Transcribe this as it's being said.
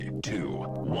2,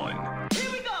 1.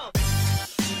 Here we go!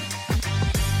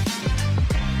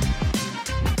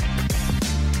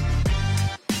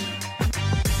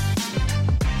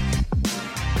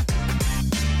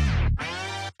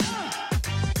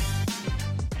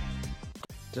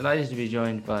 Delighted to be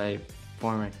joined by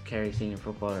former Kerry senior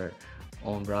footballer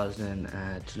Eoin Brosnan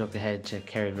to look ahead to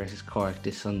Kerry versus Cork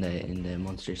this Sunday in the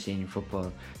Munster Senior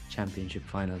Football Championship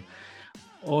final.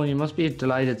 Eoin, you must be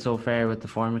delighted so far with the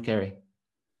form of Kerry.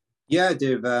 Yeah,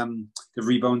 they've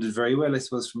rebounded very well, I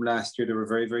suppose, from last year. They were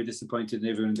very, very disappointed, and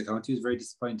everyone in the county was very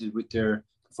disappointed with their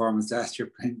performance last year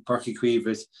in Páirc Uí Chaoimh.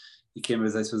 But it came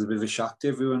as, I suppose, a bit of a shock to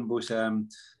everyone. But a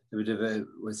bit of a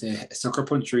sucker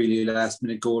punch, really, last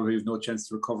minute goal where you have no chance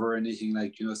to recover or anything,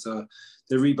 so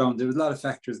the rebound, there was a lot of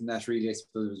factors in that, really. I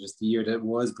suppose it was just the year that it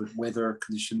was, but weather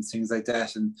conditions, things like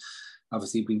that, and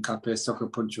obviously being caught by a sucker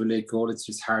punch or a late goal, it's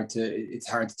just hard to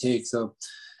take. So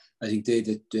I think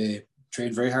they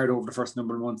trained very hard over the first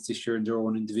number of months this year in their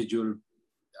own individual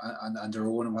and their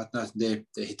own and whatnot. And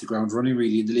they hit the ground running,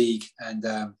 really, in the league, and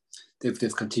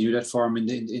they've continued that form in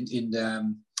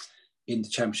the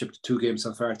championship, 2 games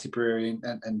so far, Tipperary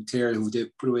and Clare, who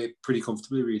they've put away pretty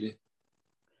comfortably, really.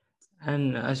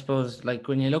 And I suppose, like,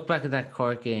 when you look back at that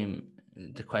Cork game,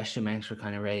 the question marks were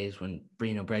kind of raised when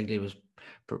Brino Bregley was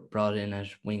brought in as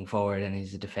wing forward and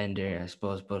he's a defender, I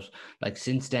suppose. But like,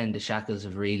 since then, the shackles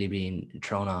have really been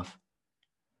thrown off.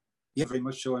 Yeah, very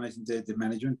much so. And I think the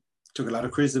management took a lot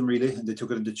of criticism, really, and they took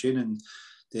it in the chin, and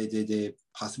they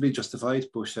possibly justified,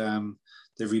 but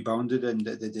they rebounded and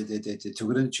they took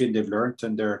it in the chin. They've learned,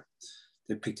 and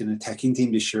they picked an attacking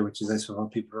team this year, which is, I suppose,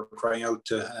 what people are crying out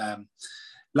to.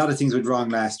 A lot of things went wrong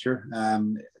last year.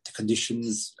 The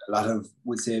conditions, a lot of,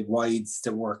 we'll say, wides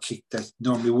that were kicked that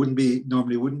normally wouldn't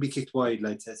be kicked wide.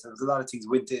 Like that. So there was a lot of things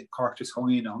went in. Cork just hung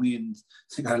in.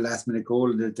 They got a last minute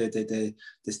goal. They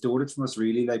stole it from us,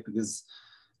 really, like, because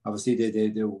obviously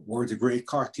they weren't a great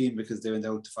Cork team, because they went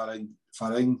out the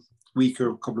following week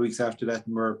or a couple of weeks after that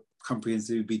and were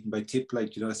comprehensively beaten by Tip,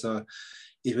 so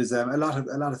it was a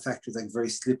lot of factors, like very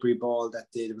slippery ball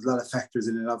that day. There was a lot of factors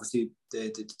in it. Obviously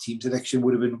the team selection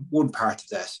would have been one part of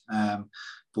that,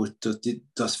 but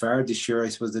thus far this year, I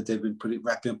suppose that they've been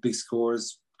wrapping up big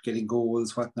scores, getting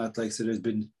goals, whatnot, so there's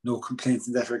been no complaints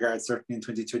in that regard, certainly in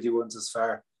 2021 thus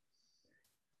far.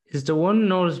 Is the one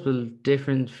noticeable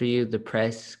difference for you the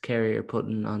press Kerry are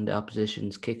putting on the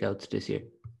opposition's kickouts this year?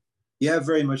 Yeah,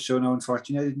 very much so. Now,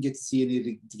 unfortunately, I didn't get to see any of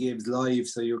the games live,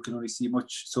 so you can only see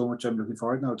so much. I'm looking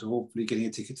forward now to hopefully getting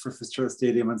a ticket for Fitzgerald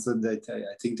Stadium on Sunday. I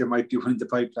think there might be one in the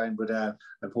pipeline, but I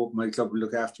hope my club will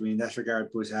look after me in that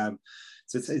regard. But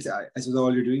so it's I suppose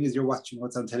all you're doing is you're watching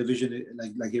what's on television,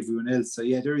 like everyone else. So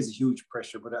yeah, there is a huge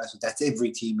pressure, but that's every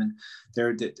team. And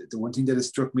the one thing that has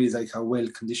struck me is like how well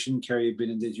conditioned Kerry have been,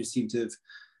 and they just seem to have,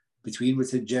 between, we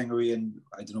said, January and,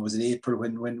 I don't know, was it April,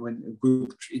 when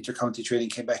group inter-county training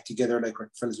came back together, like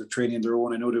where fellas were training on their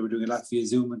own. I know they were doing a lot via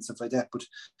Zoom and stuff like that, but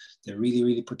they really,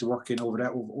 really put the work in over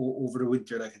the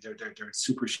winter. Like they're in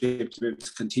super shape to be able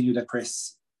to continue that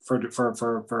press for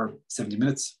 70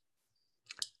 minutes.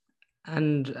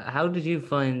 And how did you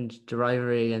find the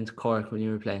rivalry against Cork when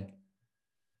you were playing?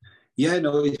 Yeah,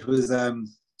 no, it was,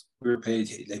 we were playing,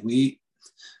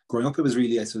 growing up, it was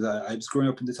really, I suppose, I was growing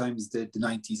up in the times, the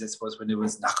 90s, I suppose, when there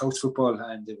was knockout football,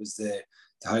 and it was the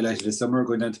highlight of the summer,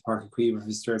 going down to Páirc Uí Chaoimh or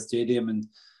Fitzgerald Stadium, and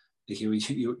like you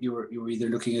were either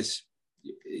looking at,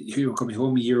 you were coming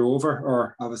home a year over,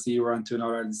 or obviously you were on to an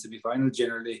All-Ireland semi-final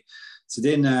generally. So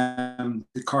then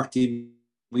the Cork team,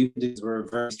 we were a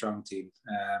very strong team.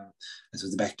 So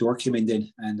the back door came in then,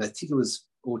 and I think it was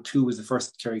 2002 was the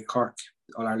first Kerry Cork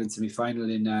All-Ireland semi-final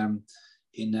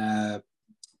in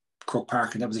Croke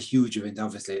Park, and that was a huge event,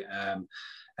 obviously.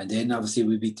 And then obviously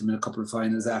we beat them in a couple of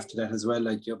finals after that as well.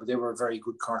 But they were a very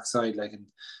good Cork side, and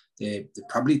they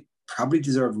probably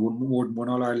deserved more than one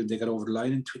All Ireland. They got over the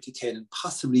line in 2010, and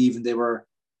possibly even they were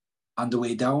on the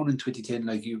way down in 2010.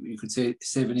 Like you could say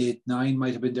 7, 8, 9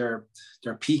 might have been their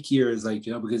peak years,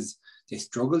 because they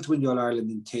struggled to win the All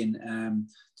Ireland in 10.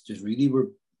 They just really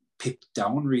were pipped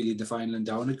down, really, in the final, and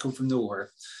down had come from nowhere.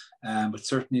 But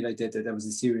certainly, that was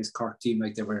a serious Cork team.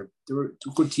 Like there were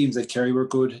good teams. Like Kerry were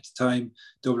good at the time.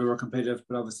 Dublin were competitive,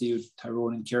 but obviously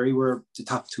Tyrone and Kerry were the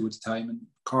top 2 at the time, and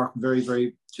Cork very,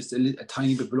 very just a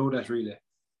tiny bit below that, really.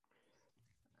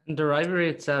 And the rivalry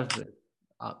itself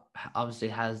obviously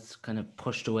has kind of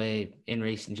pushed away in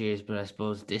recent years, but I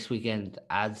suppose this weekend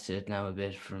adds to it now a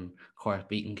bit, from Cork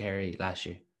beating Kerry last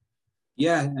year.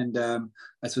 Yeah, and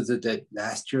I suppose that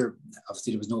last year,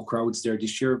 obviously there was no crowds there.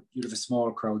 This year you'd have a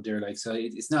small crowd there, so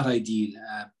it's not ideal.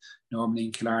 Normally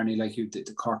in Killarney,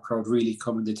 the Cork crowd really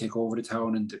come and they take over the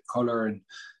town, and the colour, and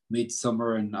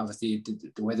midsummer, and obviously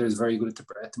the weather is very good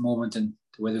at the moment, and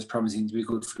the weather is promising to be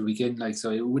good for the weekend. Like,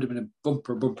 so it would have been a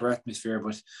bumper atmosphere,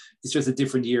 but it's just a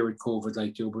different year with COVID,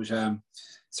 like Joe. But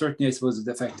certainly, I suppose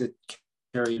the fact that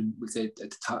Kerry, we'll say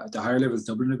at the higher levels,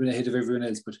 Dublin have been ahead of everyone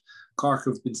else, but Cork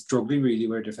have been struggling really,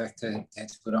 where the fact that they had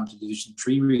to go down to Division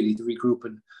 3 really to regroup,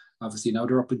 and obviously now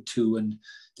they're up in 2, and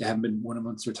they haven't been won a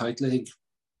Munster title, I think.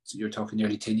 So you're talking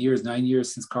nearly 10 years, 9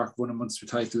 years since Cork won a Munster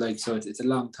title, like, so it's a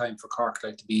long time for Cork,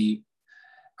 like, to be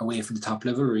away from the top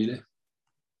level, really.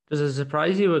 Does it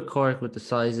surprise you with Cork, with the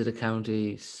size of the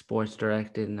county, sports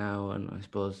directed now, and I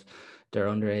suppose their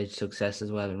underage success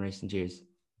as well in recent years?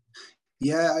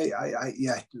 Yeah,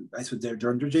 I suppose their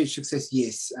underage success,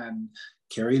 yes.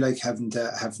 Kerry, like, haven't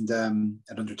at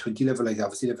under 20 level, like,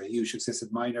 obviously they have a huge success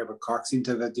at minor, but Cork seem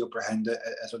to have had the upper hand at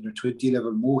under 20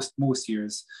 level most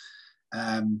years.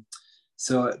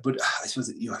 So, but I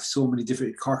suppose you have so many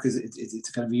different. Cork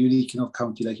it's kind of a unique enough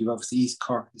county. Like, you've obviously East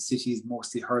Cork, the city is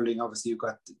mostly hurling. Obviously, you've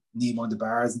got Nemo and the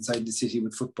Bars inside the city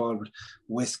with football. But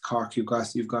West Cork, you've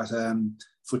got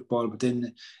football. But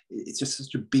then it's just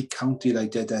such a big county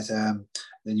like that.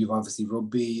 Then you've obviously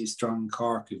rugby, strong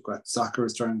Cork. You've got soccer,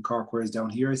 strong Cork. Whereas down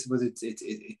here, I suppose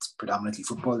it's predominantly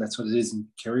football. That's what it is in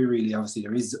Kerry. Really, obviously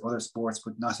there is other sports,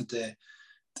 but not at the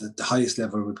highest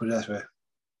level. We put it that way.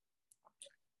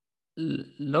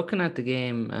 Looking at the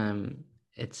game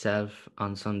itself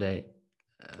on Sunday,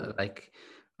 like,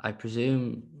 I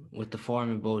presume with the form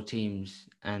of both teams,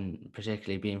 and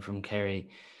particularly being from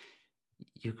Kerry,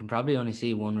 you can probably only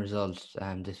see one result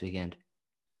this weekend.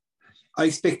 I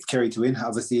expect Kerry to win.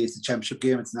 Obviously, it's a championship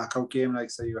game, it's a knockout game,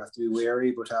 like, so you have to be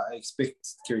wary. But I expect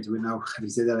Kerry to win now. Having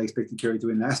said that, I expected Kerry to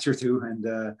win last year too, and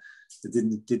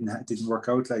it didn't work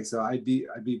out. Like, so I'd be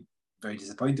very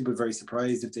disappointed, but very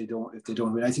surprised if they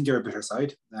don't win. I think they're a better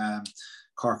side.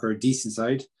 Cork are a decent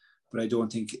side, but I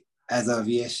don't think as of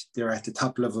yet they're at the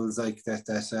top levels like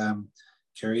that.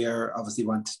 Kerry are obviously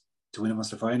want to win a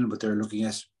Munster final, but they're looking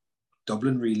at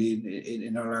Dublin really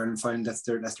in our Ireland final. That's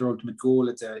their ultimate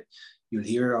goal. You'll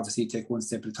hear obviously take one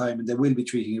step at a time, and they will be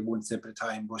treating it one step at a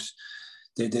time. But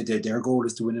their goal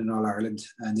is to win in All Ireland,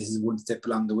 and this is one step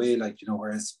along the way. Like,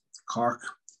 whereas Cork,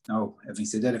 now having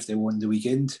said that, if they won the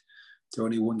weekend, they're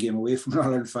only one game away from an All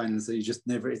Ireland final, so you just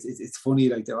never. It's funny,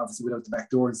 like, they're obviously without the back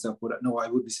door and stuff. But no, I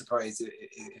would be surprised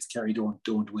if Kerry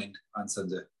don't win on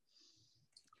Sunday.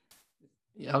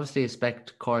 You obviously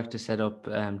expect Cork to set up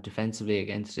defensively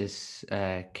against this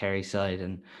Kerry side,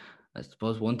 and I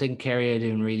suppose one thing Kerry are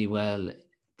doing really well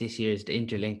this year is the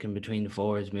interlinking between the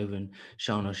forwards, moving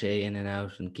Sean O'Shea in and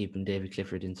out and keeping David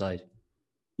Clifford inside.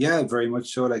 Yeah, very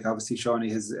much so. Like, obviously Shawnee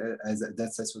has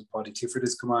that's what Paudie Clifford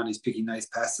has come on. He's picking nice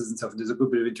passes and stuff. And there's a good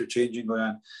bit of interchanging going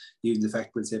on. Even the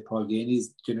fact, we'll say Paul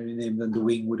Ganey's generally named on the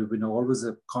wing would have been always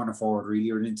a corner forward really,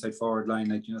 or an inside forward line.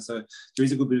 Like, so there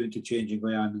is a good bit of interchanging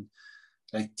going on. And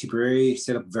like, Tipperary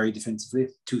set up very defensively,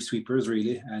 2 sweepers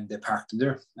really, and they parked them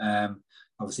there.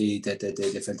 Obviously they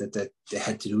felt that they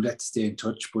had to do that to stay in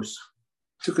touch, but it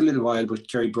took a little while. But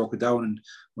Kerry broke it down, and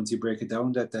once you break it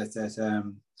down, that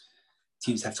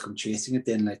teams have to come chasing it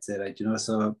then, like,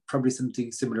 so probably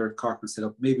something similar Cork will set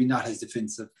up, maybe not as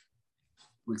defensive,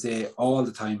 we'll say, all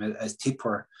the time as Tip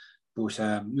were, but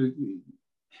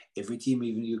every team,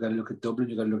 even you got to look at Dublin,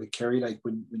 you got to look at Kerry, like,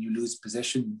 when you lose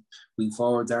possession, wing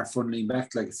forwards are funneling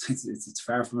back, like, it's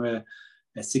far from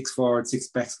a 6 forward, 6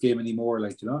 backs game anymore,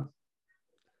 like,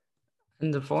 In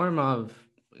the form of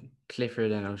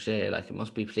Clifford and O'Shea, like, it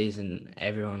must be pleasing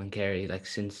everyone in Kerry, like,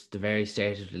 since the very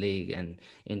start of the league and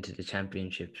into the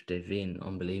championship, they've been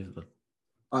unbelievable.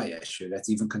 Oh yeah, sure. That's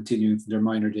even continuing from their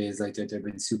minor days. Like, they've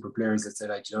been super players. That say,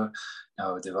 like,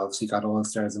 now they've obviously got all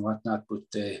stars and whatnot, but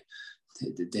they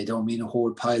don't mean a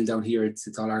whole pile down here.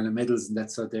 It's All Ireland medals, and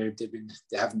that's what they've been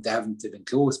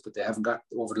close, but they haven't got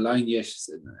over the line yet.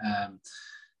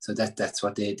 So that's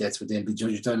what they'll be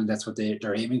judged on, and that's what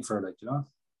they're aiming for. Like,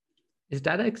 Is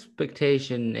that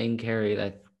expectation in Kerry,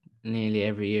 like, nearly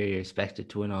every year you're expected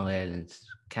to win All Irelands?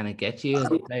 Can it get you as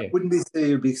a player? I wouldn't be say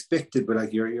you'd be expected, but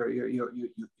like, you're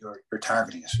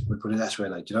targeting it. We'll put it that way,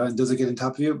 like, and does it get on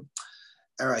top of you?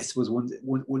 I suppose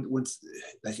once,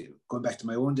 like, going back to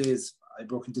my own days, I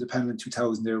broke into the panel in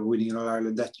 2000. They were winning in All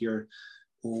Ireland that year.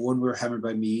 1, we were hammered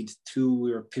by Meath. 2,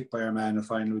 we were picked by Armagh in the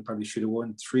final. We probably should have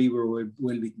won. 3, we were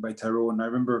well beaten by Tyrone. I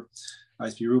remember I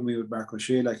used to be rooming with Mark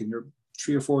O'Shea, like, in your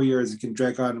 3 or 4 years, it can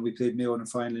drag on, and we played Mayo in the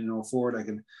final in 2004, like,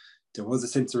 and there was a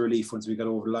sense of relief once we got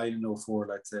over the line in 2004,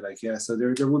 like, say, like, yeah, so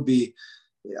there would be,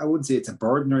 I wouldn't say it's a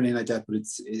burden or anything like that, but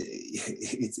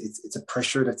it's a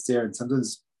pressure that's there, and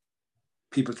sometimes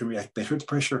people can react better to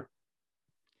pressure.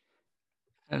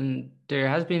 And there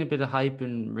has been a bit of hype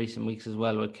in recent weeks as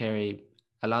well with Kerry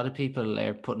a lot of people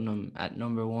are putting them at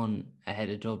number one ahead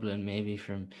of Dublin, maybe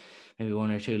from maybe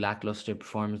one or two lackluster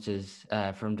performances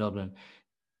from Dublin.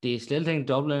 Do you still think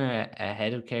Dublin are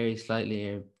ahead of Kerry slightly,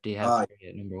 or do you have Kerry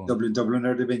at number one? Dublin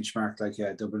are the benchmark.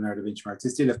 Dublin are the benchmark. They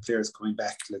still have players coming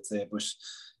back, let's say, but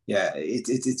yeah,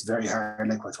 it's very hard.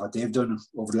 Like what they've done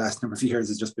over the last number of years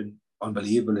has just been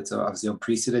unbelievable. It's obviously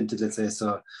unprecedented, let's say.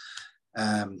 So,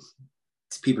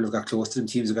 people have got close to them,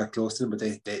 teams have got close to them, but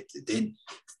they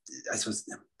I suppose,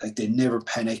 like, they never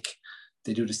panic.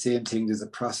 They do the same thing. There's a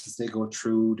process they go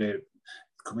through. They're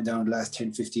coming down the last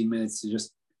 10, 15 minutes to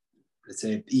just, let's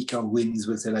say, eke out wins.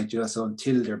 We'll say, like, so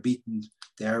until they're beaten,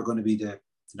 they are going to be the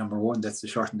number one. That's the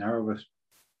short and narrow of it.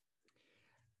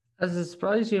 Has it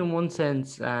surprised you in one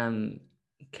sense,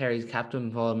 Kerry's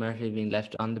captain Paul Murphy being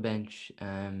left on the bench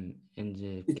in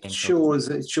the game? It shows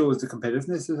the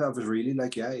competitiveness of it, really.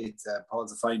 Like, yeah, it's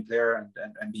Paul's a fine player,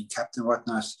 and being captain and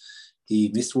whatnot.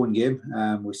 He missed one game,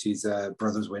 which is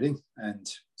brother's wedding, and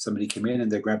somebody came in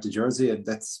and they grabbed the jersey, and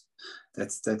that's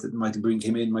Mike Breen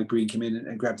came in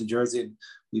and grabbed the jersey, and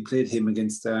we played him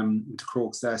against the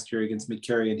Crokes last year against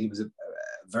Mid-Kerry, and he was a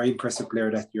very impressive player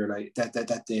that year, like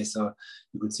that day. So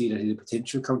you could see that he's a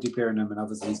potential county player in him, and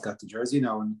obviously he's got the jersey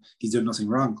now, and he's done nothing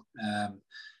wrong.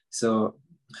 So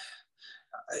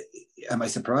am I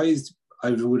surprised?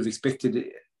 I would have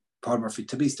expected Paul Murphy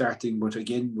to be starting, but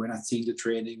again, we're not seeing the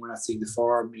training, we're not seeing the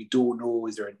form. You don't know,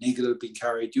 is there a niggle being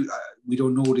carried? We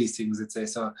don't know these things, let's say.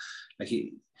 So, like,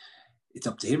 it's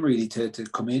up to him really to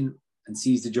come in and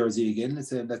seize the jersey again. Let's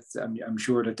say, and I'm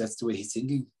sure that's the way he's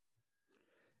thinking.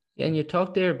 Yeah, and you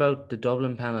talked there about the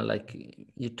Dublin panel, like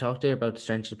you talked there about the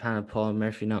strength of the panel, Paul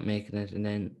Murphy not making it, and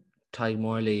then Ty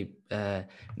Morley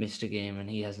missed a game and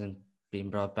he hasn't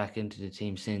been brought back into the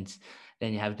team since.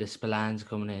 Then you have the Spillans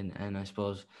coming in, and I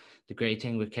suppose the great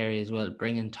thing with Kerry as well,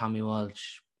 bringing Tommy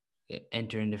Walsh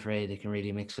entering the fray, they can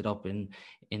really mix it up in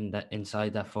that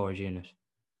inside that forward unit.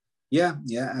 Yeah.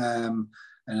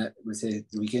 And we say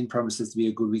the weekend promises to be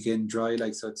a good weekend, dry,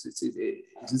 like, so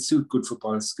it'll suit good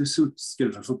footballers, suit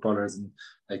skillful footballers, and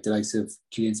like the likes of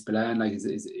Cillian Spillane, like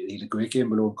he had a great game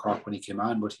below Cork when he came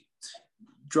on, but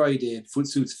dry day, foot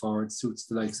suits forward, suits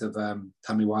the likes of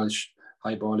Tommy Walsh,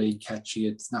 high balling, catchy.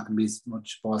 It's not going to be as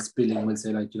much ball spilling, we'll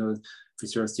say, like,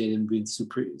 Fitzgerald Stadium being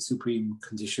supreme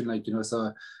condition, like,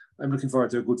 so I'm looking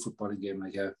forward to a good footballing game,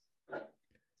 like, yeah.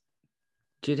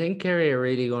 Do you think Kerry are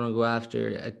really going to go after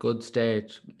a good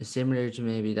start, similar to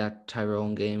maybe that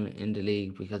Tyrone game in the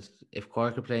league? Because if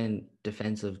Cork are playing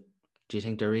defensive, do you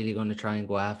think they're really going to try and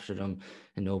go after them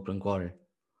in the opening quarter?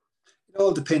 It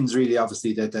all depends, really.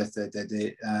 Obviously,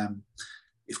 that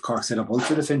if Cork set up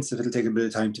ultra defensive, it'll take a bit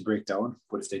of time to break down.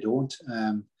 But if they don't,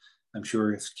 I'm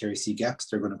sure if Kerry see gaps,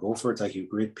 they're going to go for it. Like, you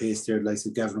great pace there, like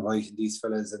Gavin White and these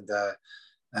fellas, and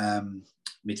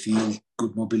midfield,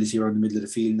 good mobility around the middle of the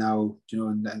field now,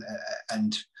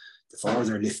 and the forwards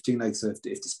are lifting, like, so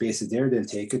if the space is there, they'll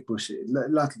take it, but a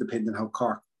lot will depend on how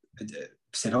Cork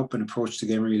set up and approach the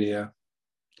game, really, yeah.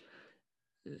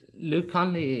 Luke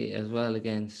Connolly as well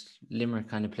against Limerick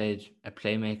kind of played a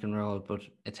playmaking role, but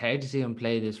it's hard to see him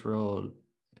play this role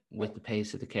with the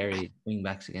pace of the Kerry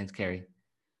wingbacks against Kerry.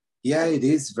 Yeah, it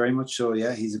is very much so.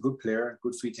 Yeah, he's a good player,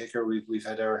 good free taker. We've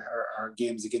had our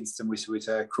games against him with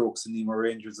Crokes and Nemo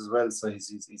Rangers as well. So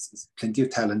he's plenty of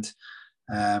talent.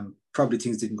 Probably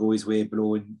things didn't go his way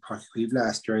below in Páirc Uí Chaoimh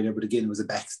last year either, but again, it was a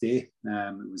back's day.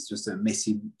 It was just a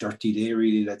messy, dirty day,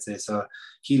 really, let's say. So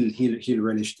he'll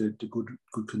relish the good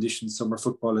conditions, summer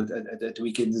football at the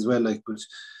weekend as well. Like, but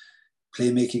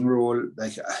playmaking role,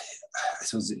 like, I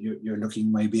suppose you're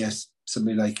looking maybe at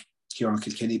somebody like Kieran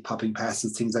Kilkenny popping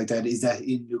passes, things like that. Is that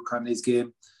in Luke Connolly's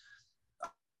game?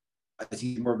 I think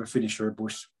he's more of a finisher,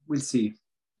 but we'll see.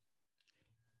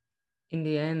 In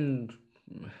the end,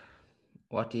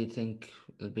 what do you think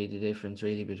will be the difference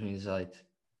really between the sides?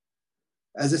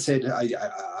 As I said,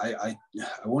 I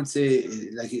won't say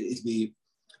like it'll be.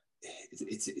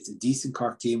 It's a decent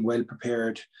Cork team, well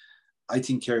prepared. I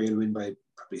think Kerry will win by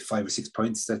probably 5 or 6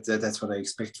 points. That's what I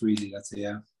expect, really. That's it,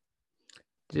 yeah.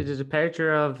 Did the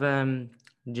departure of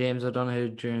James O'Donoghue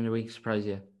during the week surprise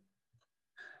you?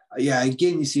 Yeah,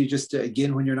 again, you see, just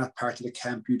again, when you're not part of the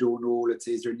camp, you don't know, let's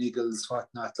say, is there niggles,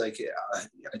 whatnot. Like, I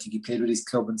think he played with his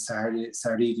club on Saturday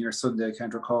evening or Sunday, I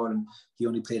can't recall, and he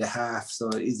only played a half. So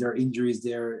is there injuries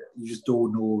there? You just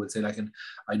don't know. Let's say, like, and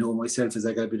I know myself as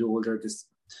I got a bit older, just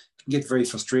it can get very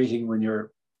frustrating when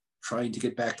you're trying to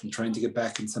get back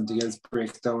and something else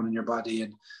breaks down in your body.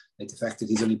 And like the fact that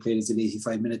he's only played as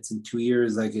 85 minutes in 2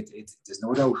 years, like there's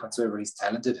no doubt whatsoever he's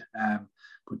talented.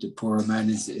 But the poor man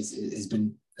has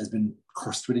been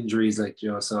cursed with injuries, like,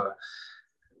 so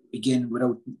again,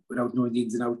 without knowing the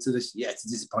ins and outs of it, yeah, it's a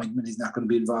disappointment. He's not going to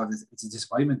be involved. It's a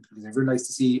disappointment because everyone likes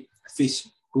to see a fit,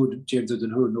 good James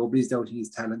O'Donoghue. Nobody's doubting his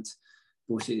talent,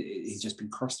 but he's just been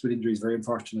cursed with injuries. Very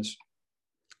unfortunate.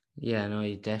 Yeah, no,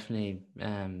 you definitely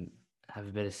have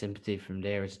a bit of sympathy from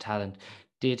there as a talent.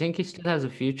 Do you think he still has a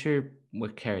future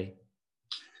with Kerry?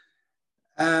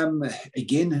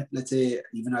 Again, let's say,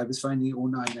 even I was finding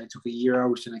 09, I took a year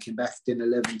out and I came back then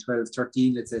 11, 12,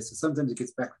 13, let's say. So sometimes it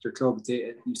gets back with your club,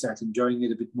 you start enjoying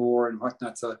it a bit more and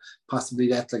whatnot. So possibly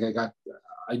that, like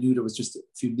I knew there was just a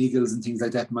few niggles and things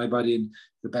like that in my body, and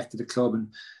go back to the club. And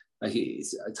like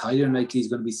it's highly unlikely he's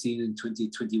going to be seen in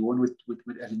 2021 with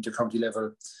at inter-county level.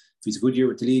 If he's a good year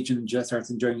with the Legion and just starts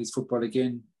enjoying his football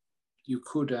again, you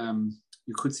could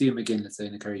see him again, let's say,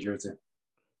 in a Kerry jersey.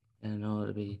 I know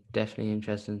it'll be definitely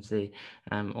interesting to see.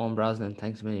 Eoin Brosnan,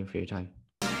 thanks a million for your time.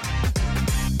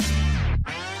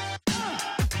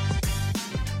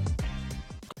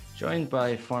 Joined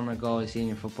by former Galway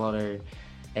senior footballer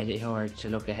Eddie Hoare to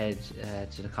look ahead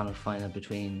to the Connacht final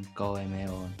between Galway and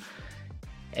Mayo. And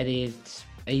Eddie, it's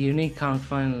a unique Connacht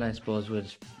final, I suppose,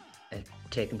 with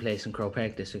taking place in Croke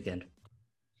Park this weekend.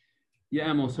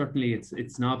 Yeah, most certainly.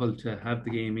 It's novel to have the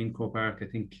game in Croke Park. I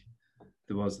think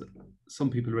there was some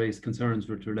people raised concerns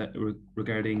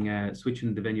regarding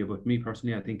switching the venue, but me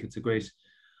personally, I think it's a great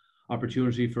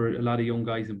opportunity for a lot of young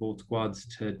guys in both squads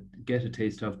to get a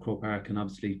taste of Croke Park, and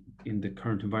obviously in the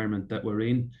current environment that we're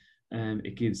in,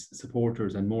 it gives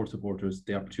supporters and more supporters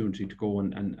the opportunity to go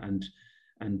and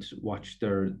watch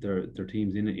their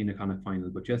teams in a Connacht final.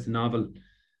 But just a novel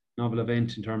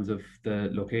event in terms of the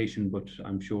location, but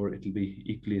I'm sure it'll be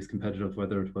equally as competitive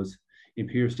whether it was in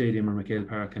Pearse Stadium or McHale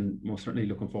Park, and most certainly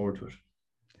looking forward to it.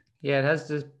 Yeah, it has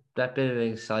that bit of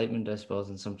excitement, I suppose,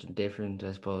 and something different,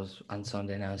 I suppose, on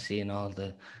Sunday now, seeing all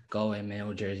the Galway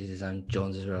Mayo jerseys on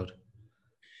Jones's Road.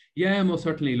 Yeah, most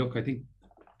certainly. Look, I think,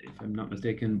 if I'm not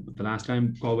mistaken, the last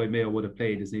time Galway Mayo would have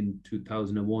played is in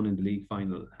 2001 in the league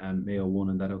final, and Mayo won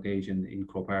on that occasion in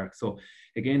Croke Park. So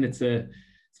again, it's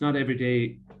not every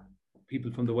day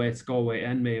people from the West, Galway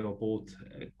and Mayo, both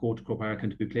go to Croke Park,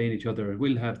 and to be playing each other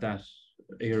will have that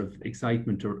air of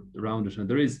excitement around it. And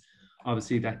there is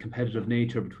obviously that competitive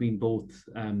nature between both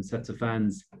sets of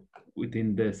fans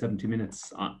within the 70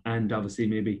 minutes and obviously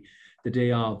maybe the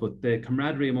day of. But the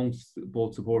camaraderie amongst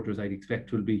both supporters, I'd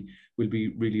expect, will be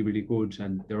really, really good.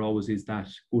 And there always is that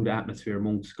good atmosphere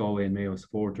amongst Galway and Mayo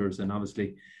supporters. And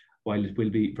obviously, while it will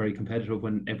be very competitive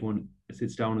when everyone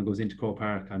sits down and goes into Croke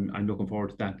Park, I'm looking forward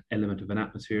to that element of an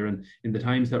atmosphere. And in the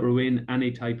times that we're in,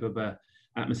 any type of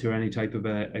atmosphere, any type of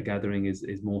a gathering is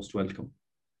most welcome.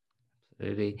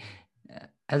 Absolutely.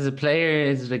 As a player,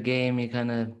 is it a game you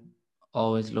kind of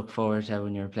always look forward to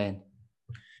when you're playing?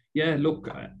 Yeah, look,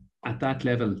 at that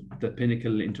level, the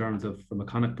pinnacle in terms of, from a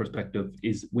Connacht perspective,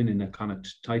 is winning a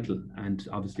Connacht title. And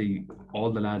obviously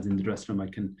all the lads in the dressing room,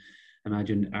 I can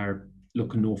imagine, are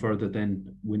looking no further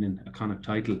than winning a Connacht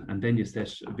title. And then you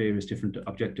set various different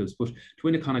objectives. But to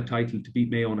win a Connacht title, to beat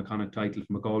Mayo on a Connacht title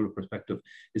from a Galway perspective,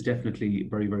 is definitely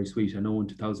very, very sweet. I know in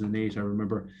 2008, I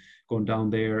remember going down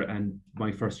there, and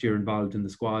my first year involved in the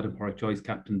squad, and Paudie Kissane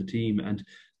captained the team, and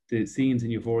the scenes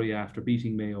in euphoria after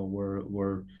beating Mayo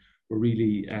were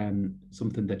really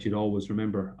something that you'd always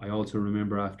remember. I also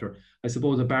remember after, I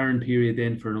suppose, a barren period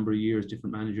then for a number of years,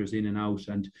 different managers in and out,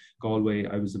 and Galway,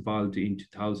 I was involved in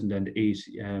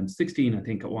 2008, 16 I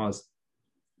think it was.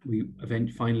 We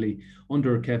finally,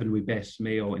 under Kevin, we bet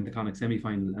Mayo in the Connacht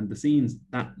semi-final, and the scenes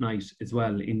that night as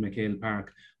well in McHale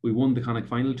Park. We won the Connacht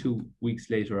final 2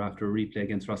 weeks later after a replay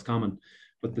against Roscommon.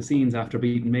 But the scenes after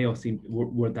beating Mayo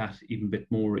were that even bit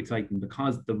more exciting,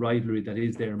 because the rivalry that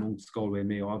is there amongst Galway and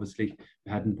Mayo. Obviously,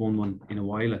 we hadn't won one in a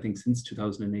while, I think since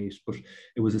 2008, but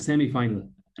it was a semi-final,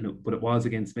 but it was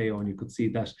against Mayo, and you could see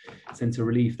that sense of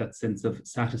relief, that sense of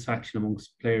satisfaction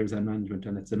amongst players and management,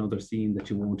 and it's another scene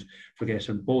that you won't forget.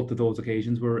 And both of those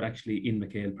occasions were actually in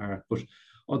McHale Park. But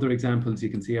other examples you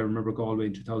can see, I remember Galway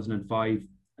in 2005,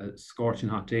 a scorching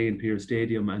hot day in Pearse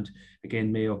Stadium, and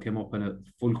again Mayo came up in a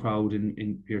full crowd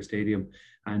in Pearse Stadium,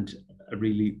 and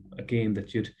a game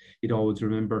that you'd always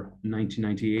remember.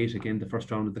 1998, again the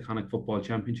first round of the Connacht Football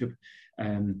Championship,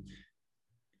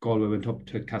 Galway went up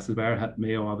to Castlebar.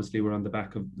 Mayo obviously were on the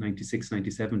back of 96,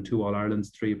 97, 2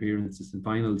 All-Irelands, 3 appearances in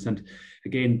finals, and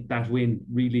again that win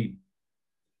really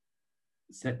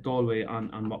set Galway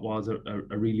on what was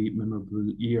a really memorable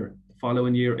year. The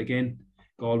following year, again,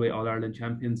 Galway All-Ireland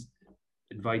champions,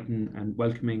 inviting and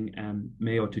welcoming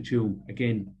Mayo to Tuam.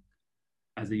 Again,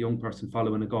 as a young person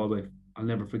following a Galway, I'll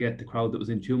never forget the crowd that was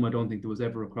in Tuam. I don't think there was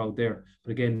ever a crowd there.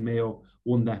 But again, Mayo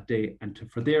won that day. And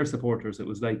for their supporters, it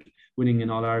was like winning in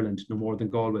All-Ireland, no more than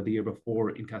Galway the year before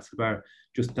in Castlebar.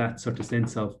 Just that sort of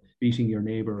sense of beating your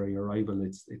neighbour or your rival.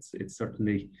 It's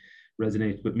certainly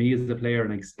resonates with me as a player,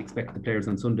 and I expect the players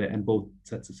on Sunday and both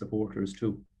sets of supporters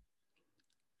too.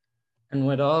 And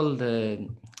with all the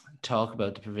talk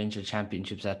about the provincial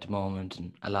championships at the moment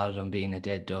and a lot of them being a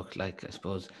dead duck, like, I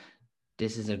suppose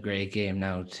this is a great game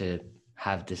now to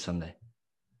have this Sunday.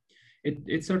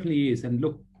 It certainly is. And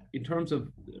look, in terms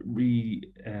of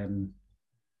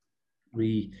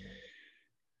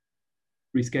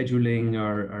rescheduling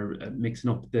or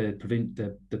mixing up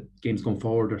the games going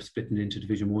forward, or splitting into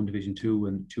Division 1, Division 2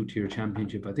 and two-tier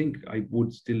championship, I think I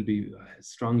would still be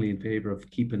strongly in favour of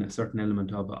keeping a certain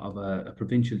element of a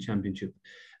provincial championship,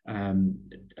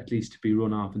 at least to be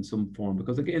run off in some form,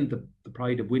 because again the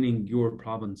pride of winning your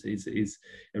province is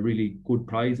a really good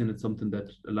prize, and it's something that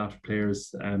a lot of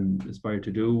players aspire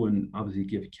to do. And obviously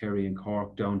give Kerry and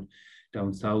Cork down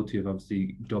south. You've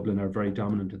obviously Dublin are very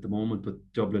dominant at the moment, but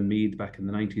Dublin Meath back in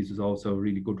the 90s was also a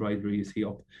really good rivalry. You see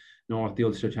up north, the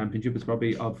Ulster Championship is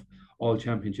probably, of all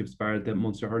championships bar the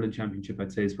Munster Hurling Championship,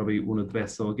 I'd say is probably one of the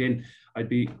best. So again, I'd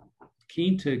be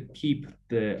keen to keep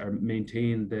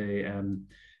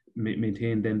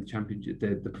maintain them championship,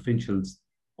 the provincials,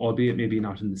 albeit maybe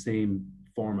not in the same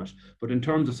format. But in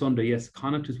terms of Sunday, yes,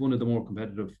 Connacht is one of the more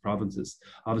competitive provinces.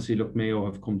 Obviously, look, Mayo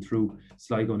have come through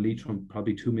Sligo and Leitrim,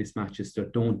 probably two missed matches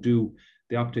that don't do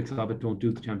the optics of it, don't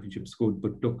do the championships good.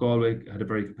 But look, Galway had a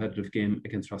very competitive game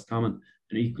against Roscommon,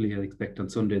 and equally I expect on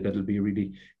Sunday that it'll be a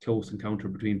really close encounter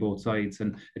between both sides,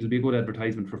 and it'll be a good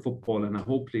advertisement for football, and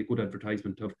hopefully a good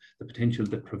advertisement of the potential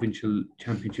that provincial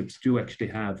championships do actually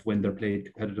have when they're played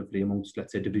competitively amongst,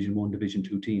 let's say, Division 1, Division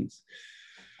 2 teams.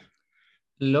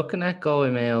 Looking at Galway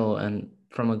Mayo, and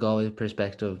from a Galway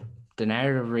perspective, the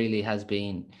narrative really has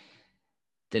been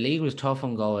the league was tough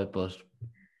on Galway, but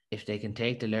if they can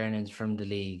take the learnings from the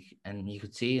league, and you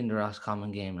could see in the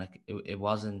Roscommon game, like it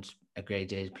wasn't a great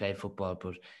day to play football,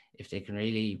 but if they can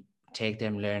really take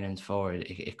them learnings forward,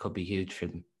 it could be huge for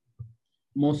them.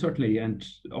 Most certainly. And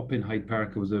up in Hyde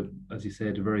Park, it was, as you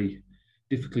said, a very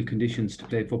difficult conditions to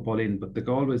play football in, but the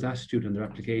Galway's attitude and their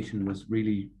application was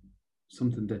really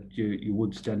something that you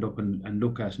would stand up and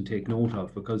look at and take note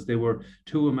of, because they were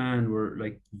to a man, were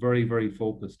like very, very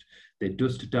focused. They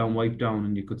dusted down, wiped down,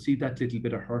 and you could see that little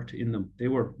bit of hurt in them. They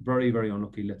were very, very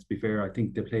unlucky, let's be fair. I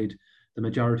think they played the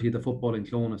majority of the football in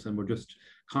Clonus and were just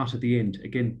caught at the end.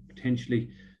 Again, potentially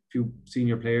a few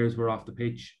senior players were off the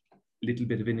pitch, a little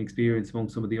bit of inexperience among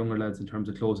some of the younger lads in terms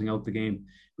of closing out the game.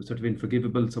 It was sort of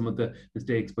unforgivable, some of the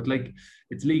mistakes, but like,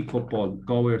 it's league football.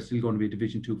 Galway are still going to be a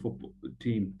Division 2 football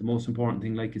team. The most important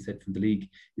thing, like you said, from the league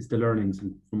is the learnings.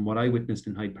 And from what I witnessed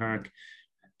in Hyde Park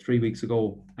 3 weeks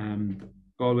ago,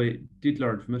 Galway did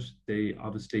learn from it. They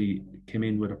obviously came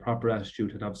in with a proper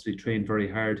attitude, had obviously trained very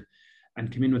hard,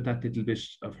 and came in with that little bit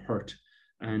of hurt.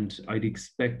 And I'd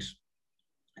expect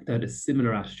that a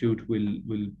similar attitude we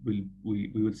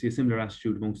will see a similar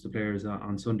attitude amongst the players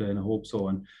on Sunday, and I hope so.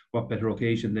 And what better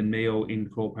occasion than Mayo in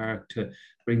Croke Park to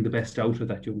bring the best out of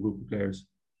that young group of players.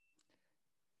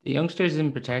 The youngsters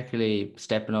in particularly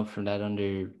stepping up from that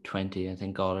under 20, I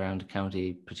think all around the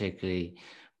county, particularly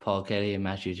Paul Kelly and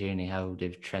Matthew Tierney, how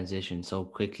they've transitioned so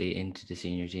quickly into the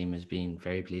senior team has been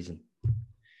very pleasing.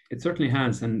 It certainly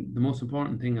has, and the most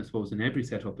important thing, I suppose, in every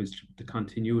setup is the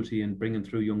continuity and bringing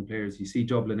through young players. You see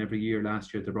Dublin every year.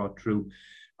 Last year they brought through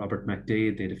Robert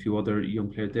McDade. They had a few other young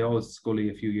players. They always, Scully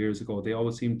a few years ago, they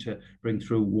always seem to bring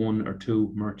through one or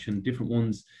two Merchant, different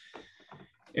ones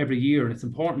every year, and it's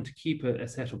important to keep a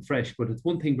setup fresh. But it's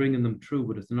one thing bringing them through,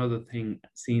 but it's another thing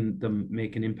seeing them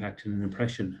make an impact and an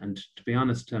impression. And to be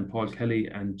honest, Paul Kelly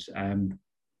and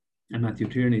Matthew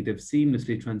Tierney, they've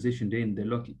seamlessly transitioned in.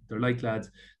 They're like lads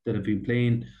that have been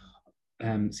playing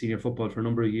senior football for a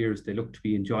number of years. They look to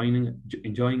be enjoying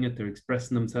it. They're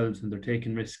expressing themselves and they're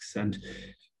taking risks. And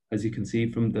as you can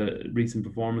see from the recent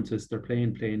performances, they're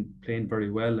playing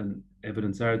very well, and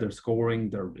evidence are they're scoring,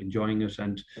 they're enjoying it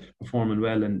and performing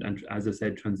well, and as I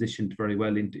said, transitioned very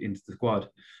well into the squad.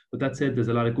 But that said, there's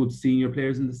a lot of good senior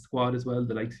players in the squad as well.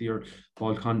 The likes of your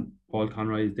Paul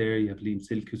Conroy is there, you have Liam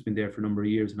Silk, who's been there for a number of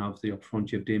years, and obviously up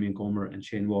front you have Damien Comer and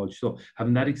Shane Walsh. So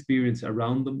having that experience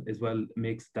around them as well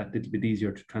makes that little bit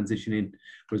easier to transition in,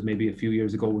 whereas maybe a few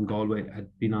years ago when Galway had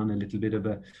been on a little bit of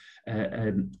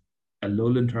a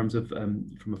lull in terms of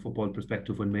from a football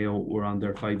perspective, when Mayo were on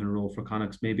their 5 in a row for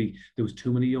Connacht, maybe there was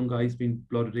too many young guys being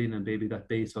blooded in and maybe that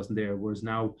base wasn't there, whereas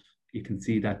now you can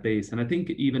see that base. And I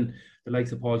think even the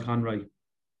likes of Paul Conroy,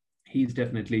 he's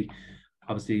definitely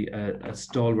obviously a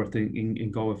stalwart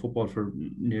in Galway football for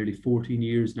nearly 14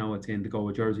 years now, I'd say, in the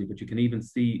Galway jersey. But you can even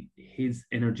see his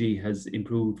energy has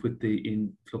improved with the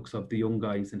influx of the young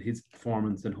guys and his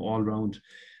performance and all round.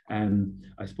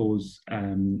 I suppose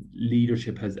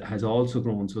leadership has also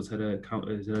grown, so it's had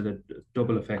a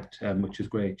double effect, which is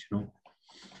great, you know.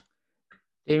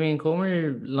 Damien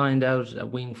Comer lined out at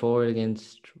wing forward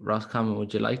against Roscommon.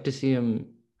 Would you like to see him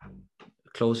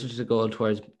closer to the goal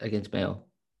against Mayo?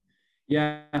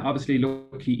 Yeah, obviously,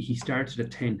 look, he started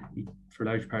at 10. For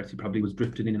large parts, he probably was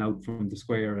drifted in and out from the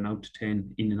square and out to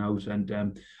 10, in and out.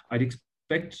 And I'd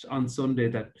expect on Sunday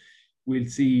that we'll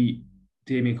see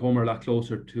Damien Comer a lot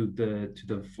closer to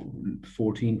the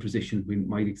 14 position. We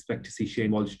might expect to see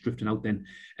Shane Walsh drifting out then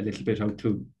a little bit out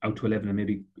to 11, and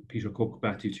maybe Peter Cook,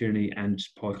 Matthew Tierney and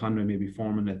Paul Conroy maybe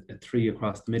forming a 3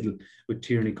 across the middle, with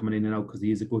Tierney coming in and out because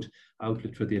he is a good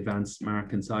outlet for the advanced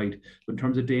mark inside. But in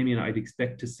terms of Damien, I'd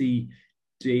expect to see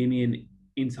Damien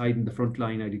inside in the front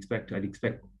line. I'd expect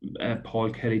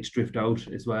Paul Kelly to drift out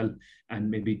as well, and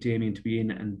maybe Damien to be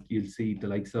in, and you'll see the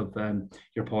likes of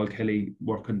your Paul Kelly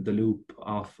working the loop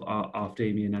off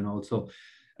Damien, and also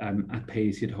at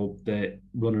pace you'd hope the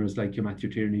runners like your Matthew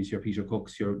Tierney's, your Peter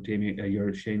Cooks, your Damien,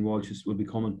 your Shane Walsh's will be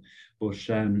coming. But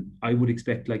I would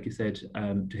expect, like you said,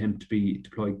 to him to be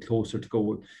deployed closer to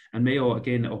goal. And Mayo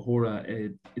again, Hoare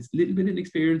is a little bit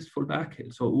inexperienced full back,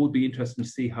 so it would be interesting to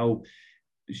see how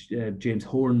James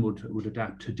Horn would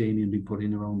adapt to Damien being put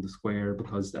in around the square,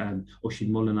 because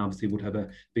Oisin Mullen obviously would have a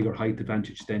bigger height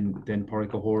advantage than Paudie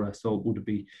Hoare. So would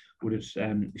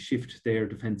it shift their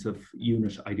defensive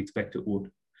unit? I'd expect it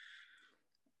would.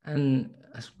 And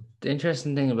the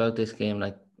interesting thing about this game,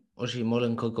 like Oisin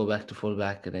Mullen could go back to full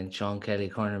back, and then Sean Kelly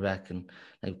cornerback, and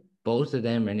like both of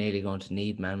them are nearly going to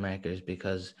need man markers,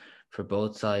 because for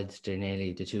both sides they're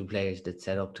nearly the two players that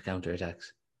set up the counter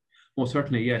attacks. Well,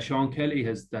 certainly, yeah. Sean Kelly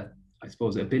has that, I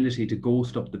suppose, ability to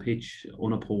ghost up the pitch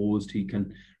unopposed. He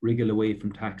can wriggle away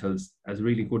from tackles, has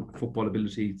really good football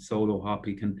ability, solo hop.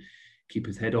 He can keep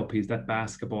his head up. He's that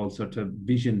basketball sort of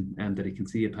vision, that he can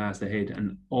see a pass ahead,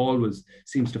 and always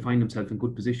seems to find himself in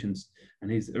good positions. And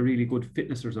he's a really good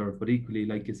fitness reserve. But equally,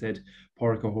 like you said,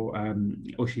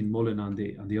 Oisin Mullen on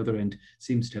the other end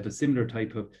seems to have a similar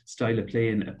type of style of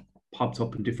play, and pops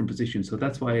up in different positions. So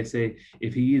that's why I say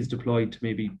if he is deployed to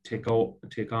maybe take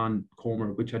on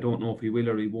Comer, which I don't know if he will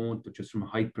or he won't, but just from a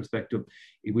height perspective,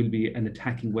 it will be an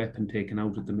attacking weapon taken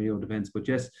out of the Mayo defence. But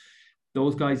yes,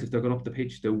 those guys, if they're going up the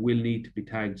pitch, they will need to be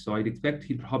tagged. So I'd expect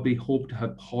he'd probably hope to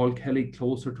have Paul Kelly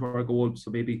closer to our goal.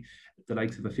 So maybe the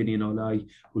likes of a Finian Olai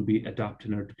will be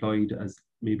adapting or deployed as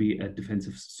maybe a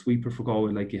defensive sweeper for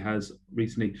Galway like he has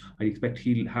recently. I expect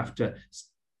he'll have to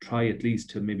try at least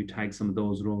to maybe tag some of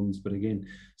those runs. But again,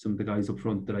 some of the guys up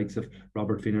front, the likes of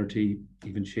Robert Finnerty,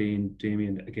 even Shane,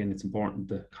 Damien, again, it's important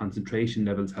the concentration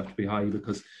levels have to be high,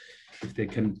 because if they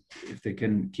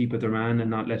can keep with their man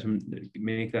and not let him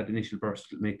make that initial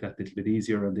burst, it'll make that little bit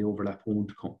easier, and the overlap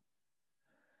won't come.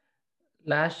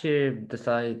 Last year, the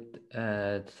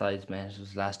sides met. It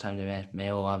was the last time they met.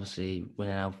 Mayo obviously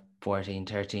winning out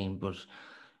 14-13, but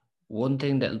one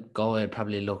thing that Galway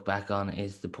probably look back on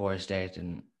is the poor start,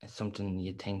 and it's something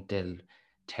you'd think they'll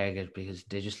target, because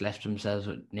they just left themselves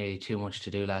with nearly too much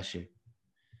to do last year.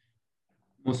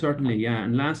 Well, certainly, yeah.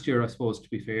 And last year, I suppose, to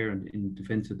be fair, in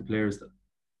defence of the players,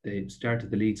 they started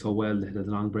the league so well, they had a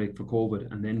long break for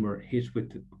COVID, and then were hit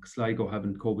with Sligo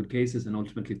having COVID cases and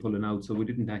ultimately pulling out. So we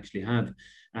didn't actually have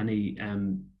any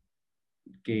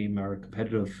game or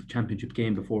competitive championship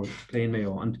game before playing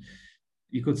Mayo. And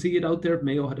you could see it out there.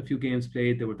 Mayo had a few games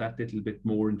played. They were that little bit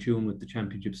more in tune with the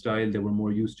championship style. They were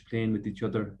more used to playing with each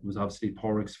other. It was obviously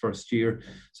Porrick's first year.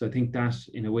 So I think that,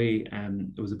 in a way,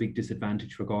 it was a big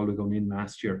disadvantage for Galway going in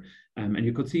last year. And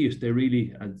you could see it. They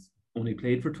really had only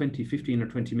played for 15 or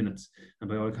 20 minutes. And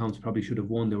by all accounts, probably should have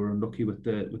won. They were unlucky with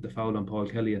the foul on Paul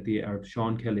Kelly or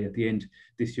Sean Kelly at the end.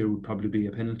 This year would probably be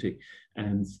a penalty.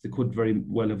 And they could very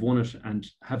well have won it, and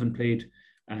haven't played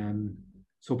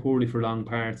so poorly for long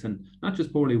parts, and not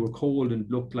just poorly, were cold and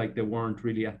looked like they weren't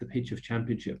really at the pitch of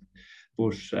championship.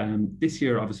 But this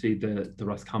year, obviously, the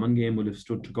Roscommon game will have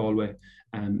stood to Galway,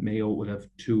 and Mayo will have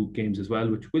 2 games as well,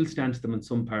 which will stand to them in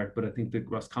some part. But I think the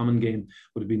Roscommon game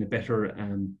would have been a better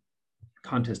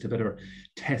contest, a better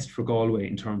test for Galway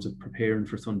in terms of preparing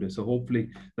for Sunday. So hopefully,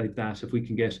 like that, if we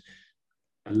can get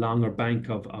a longer bank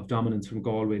of dominance from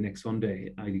Galway next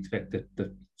Sunday, I'd expect that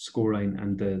the scoreline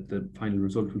and the final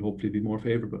result will hopefully be more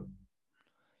favourable.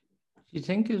 Do you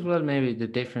think as well maybe the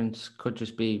difference could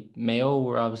just be Mayo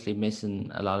were obviously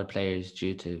missing a lot of players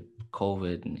due to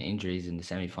COVID and injuries in the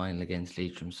semi-final against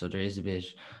Leitrim, so there is a bit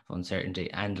of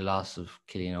uncertainty, and the loss of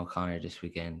Cillian O'Connor this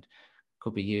weekend.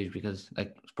 could be huge because,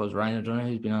 like, I suppose Ryan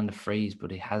O'Donoghu's been on the freeze,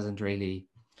 but he hasn't really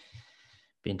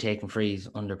been taking freeze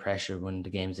under pressure when the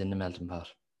game's in the melting pot.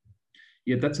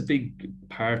 Yeah, that's a big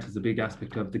part, is a big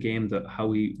aspect of the game, that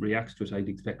how he reacts to it. I'd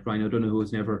expect Ryan O'Donoghue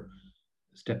has never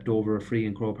stepped over a free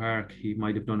in Croke Park. He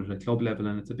might have done it at club level,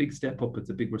 and it's a big step up. It's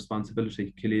a big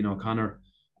responsibility. Cillian O'Connor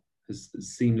is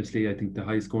seamlessly, I think, the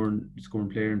highest scoring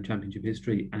player in championship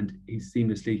history, and he's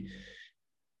seamlessly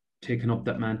taken up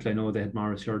that mantle. I know they had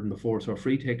Maurice Sheridan before, so a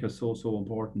free taker is so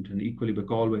important. And equally with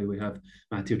Galway, we have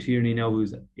Matthew Tierney now,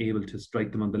 who's able to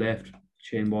strike them on the left,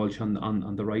 Shane Walsh on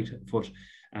the right foot,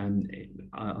 and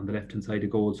on the left hand side of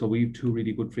goal. So we have two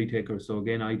really good free takers. So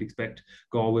again, I'd expect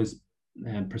Galway's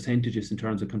percentages in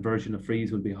terms of conversion of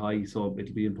frees will be high, so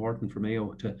it'll be important for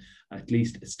Mayo to at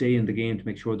least stay in the game to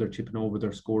make sure they're chipping over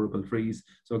their scoreable frees.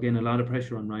 So again, a lot of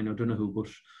pressure on Ryan O'Donoghue, but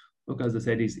look, as I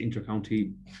said, he's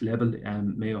inter-county level.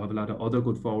 Mayo have a lot of other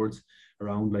good forwards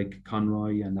around, like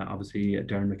Conroy, and obviously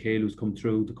Darren McHale, who's come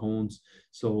through the Cones.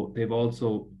 So they've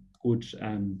also good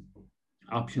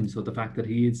options. So the fact that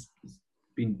he is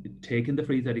been taking the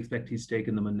frees, I'd expect he's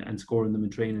taking them and scoring them in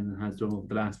training, and has done over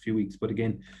the last few weeks. But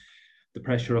again, the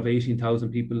pressure of 18,000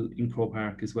 people in Croke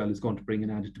Park as well is going to bring an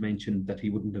added dimension that he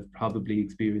wouldn't have probably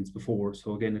experienced before.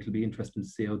 So again, it'll be interesting to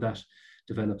see how that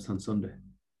develops on Sunday.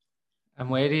 And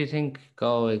where do you think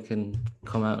Galway can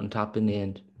come out on top in the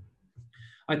end?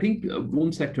 I think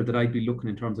one sector that I'd be looking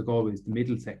in terms of Galway is the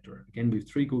middle sector. Again, we have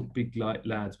three good big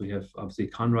lads. We have obviously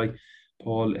Conroy.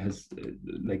 Paul has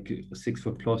like 6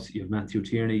 foot plus. You have Matthew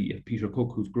Tierney. You have Peter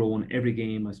Cook, who's grown every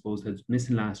game. I suppose has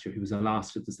missing last year. He was a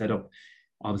lost at the setup.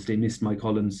 Obviously missed Mike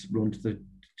Cullen's run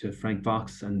to Frank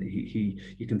Fox, and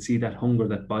you can see that hunger,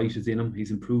 that bite is in him.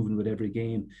 He's improving with every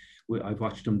game. I've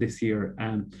watched him this year.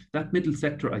 That middle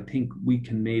sector, I think we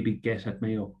can maybe get at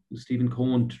Mayo. Stephen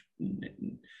Cohen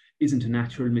isn't a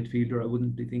natural midfielder, I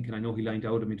wouldn't be thinking. I know he lined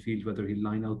out a midfield. Whether he'll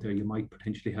line out there, you might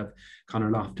potentially have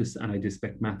Conor Loftus, and I'd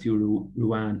expect Matthew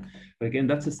Ruan. But again,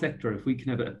 that's a sector. If we can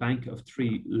have a bank of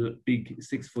three big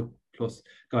 6 foot plus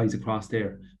guys across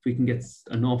there, if we can get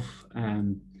enough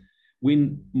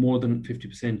win more than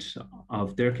 50%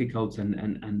 of their kickouts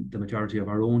and the majority of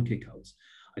our own kickouts,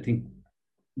 I think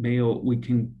Mayo, we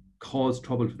can cause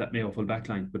trouble for that Mayo full back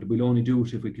line, but we'll only do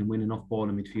it if we can win enough ball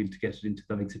in midfield to get it into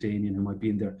the likes of Damien, who might be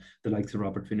in there, the likes of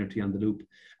Robert Finnerty on the loop.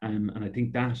 And I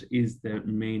think that is the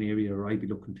main area where I'd be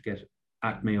looking to get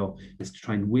at Mayo, is to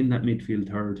try and win that midfield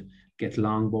third, get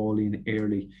long ball in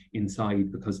early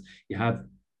inside, because you have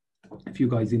a few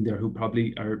guys in there who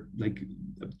probably are like,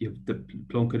 you have the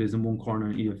Plunkett is in one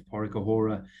corner, you have Paudie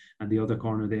Hoare, and the other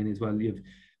corner then as well, you have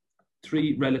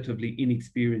three relatively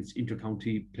inexperienced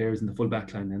inter-county players in the full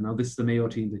back line. And now this is the Mayo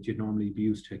team that you'd normally be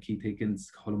used to: Keith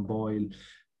Higgins, Colin Boyle,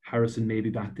 Harrison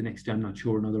maybe back the next day, I'm not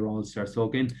sure, another all-star. So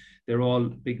again, they're all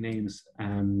big names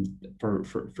for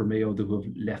Mayo that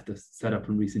have left the setup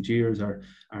in recent years or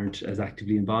aren't as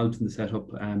actively involved in the setup.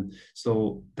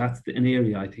 So that's an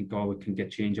area I think Galway can get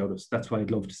change out of. So that's why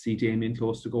I'd love to see Damien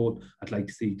close to goal. I'd like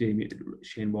to see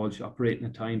Shane Walsh operating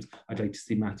at times. I'd like to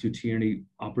see Matthew Tierney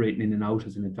operating in and out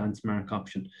as an advanced mark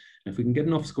option. And if we can get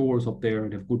enough scores up there,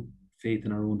 I'd have good faith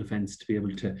in our own defence to be able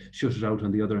to shut it out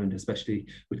on the other end, especially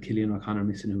with Cillian O'Connor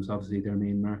missing, who's obviously their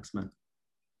main marksman.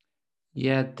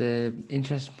 Yeah, the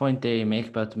interesting point there you make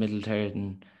about the middle third,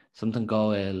 and something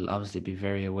Galway will obviously be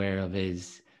very aware of,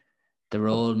 is the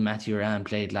role Matthew Ryan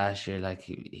played last year. Like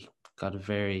he got a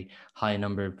very high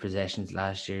number of possessions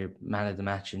last year, man of the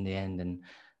match in the end, and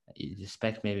you'd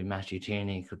expect maybe Matthew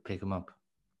Tierney could pick him up.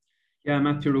 Yeah,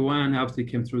 Matthew Ruan obviously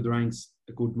came through the ranks,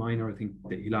 a good minor. I think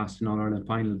that he lost an All-Ireland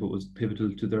final, but was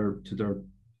pivotal to their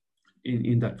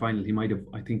in that final. He might have,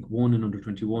 I think, won an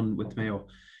under-21 with Mayo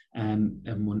and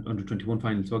won under-21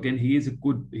 final. So again, he's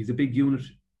a big unit.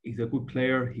 He's a good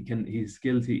player. He's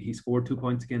skilled. He scored 2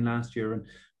 points again last year and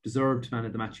deserved man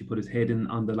of the match. He put his head in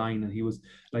on the line, and he was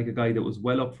like a guy that was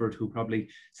well up for it, who probably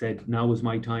said, now is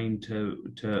my time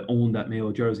to own that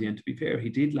Mayo jersey. And to be fair, he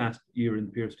did last year in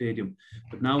the Pearse Stadium,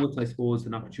 but now it's, I suppose,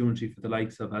 an opportunity for the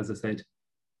likes of, as I said,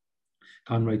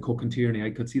 Conroy, Cook and Tierney. I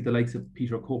could see the likes of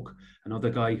Peter Cook, another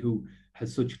guy who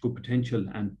has such good potential,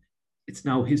 and it's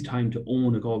now his time to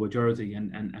own a Galway jersey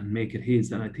and make it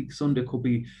his. And I think Sunday could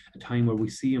be a time where we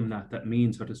see him that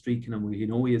mean sort of streaking him. We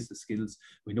know he has the skills.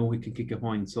 We know he can kick a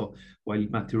point. So while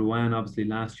Matthew Ruan obviously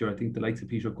last year, I think the likes of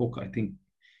Peter Cook, I think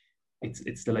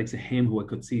it's the likes of him who I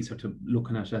could see sort of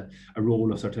looking at a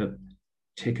role of sort of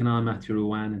taking on Matthew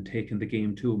Ruan and taking the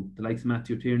game to him. The likes of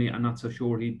Matthew Tierney, I'm not so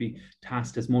sure he'd be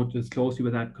tasked as closely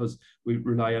with that, because we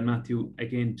rely on Matthew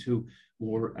again to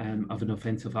more of an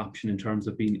offensive option in terms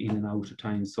of being in and out at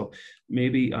times. So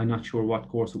maybe I'm not sure what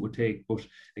course it would take, but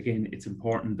again, it's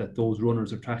important that those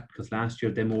runners are tracked, because last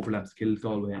year them overlaps killed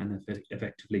Galway, and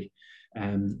effectively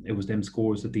it was them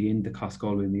scores at the end that cost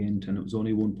Galway in the end, and it was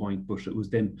only 1 point, but it was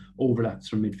them overlaps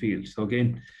from midfield. So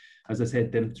again, as I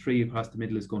said, them three across the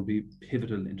middle is going to be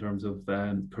pivotal in terms of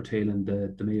curtailing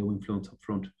the Mayo influence up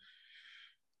front.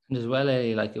 And as well,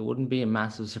 like, it wouldn't be a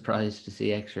massive surprise to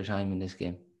see extra time in this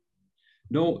game.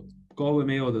 No, Galway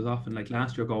Mayo, there's often, like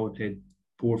last year, Galway played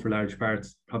poor for large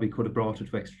parts, probably could have brought it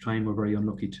to extra time. We're very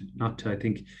unlucky I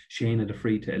think Shane had a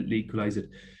free to equalise it.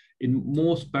 In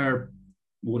most bar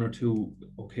one or two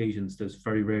occasions, there's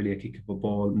very rarely a kick of a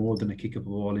ball, more than a kick of a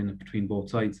ball in it between both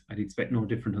sides. I'd expect no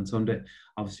different on Sunday.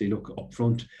 Obviously, look up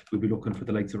front, we'll be looking for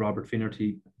the likes of Robert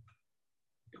Finnerty,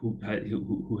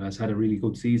 who has had a really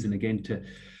good season, again, to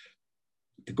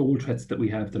the goal threats that we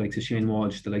have, the likes of Shane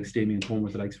Walsh, the likes of Damien Comer,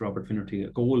 the likes of Robert Finnerty. A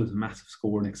goal is a massive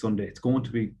score next Sunday. It's going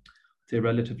to be, say,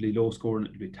 relatively low scoring.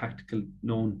 It'll be tactical,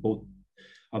 known both.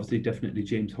 Obviously, definitely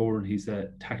James Hoare, he's a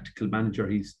tactical manager.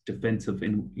 He's defensive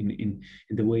in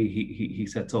the way he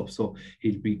sets up. So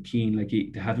he'll be keen. Like,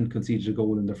 they haven't conceded a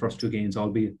goal in their first two games,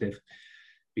 albeit they've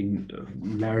been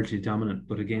largely dominant.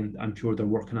 But again, I'm sure they're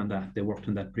working on that. They worked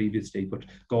on that previously. But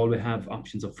Galway have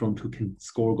options up front who can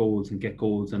score goals and get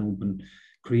goals and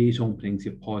create openings.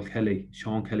 You have Paul Kelly,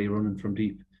 Sean Kelly running from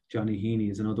deep. Johnny Heaney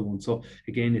is another one. So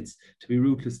again, it's to be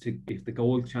ruthless. If the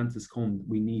goal chances come,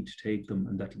 we need to take them,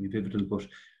 and that'll be pivotal. But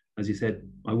as you said,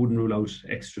 I wouldn't rule out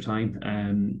extra time,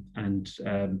 and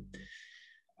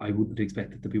I wouldn't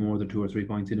expect it to be more than 2 or 3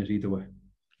 points in it either way.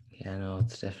 Yeah, no,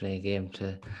 it's definitely a game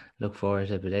to look forward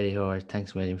to. But Eddie Hoare,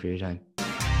 thanks a million for your time.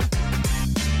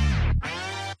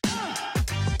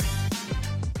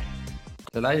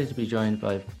 Delighted to be joined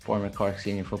by former Cork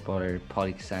senior footballer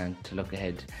Paudie Kissane to look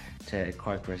ahead to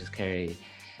Cork versus Kerry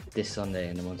this Sunday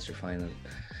in the Munster final.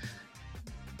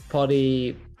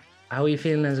 Paudie, how are you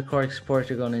feeling as a Cork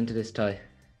supporter going into this tie?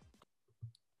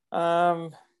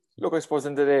 Look, I suppose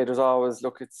in the day there's always,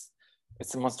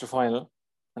 it's a Munster final,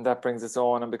 and that brings its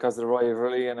own, and because of the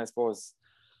rivalry, and I suppose,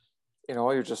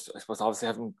 obviously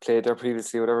having played there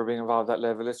previously, whatever, being involved at that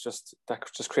level, that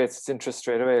just creates its interest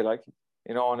straight away,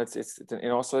 and it's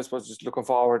so I suppose just looking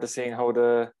forward to seeing how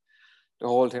the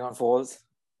whole thing unfolds,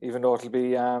 even though it'll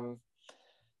be I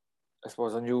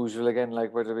suppose unusual again,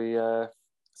 where there'll be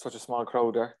such a small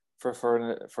crowd there for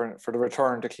the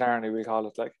return to Clarny, we call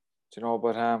it,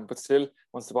 but still,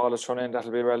 once the ball is thrown in,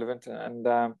 that'll be relevant,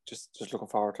 and just looking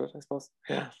forward to it, I suppose.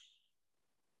 Yeah.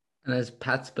 And as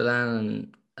Pat Spillane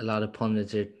and a lot of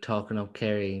pundits are talking up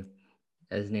Kerry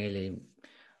as nearly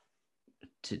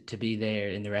to be there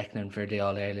in the reckoning for the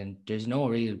All-Ireland, there's no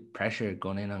real pressure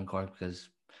going in on Cork, because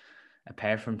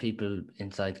apart from people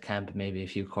inside the camp, maybe a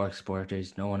few Cork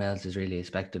supporters, no one else is really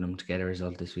expecting them to get a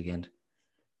result this weekend.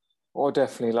 Oh,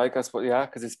 definitely. I suppose, yeah,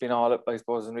 because it's been all up, I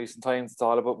suppose, in recent times, it's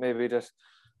all about maybe that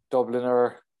Dublin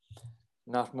are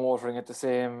not motoring at the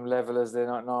same level as they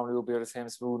not normally would be, or the same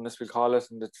smoothness, we'll call it,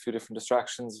 and a few different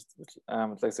distractions,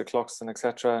 like the Clucks and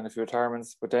etc., and a few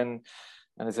retirements. But then,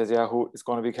 and it says, who it's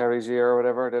going to be Kerry's year or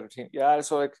whatever, the other team. Yeah,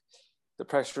 so the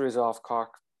pressure is off Cork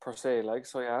per se,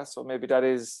 so maybe that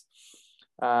is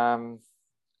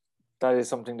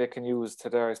something they can use to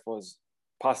their, I suppose,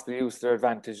 possibly use to their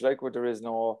advantage, where there is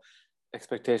no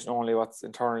expectation, only what's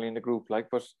internally in the group,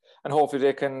 and hopefully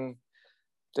they can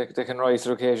rise to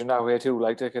the occasion that way too,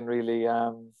 they can really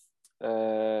I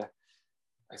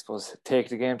suppose take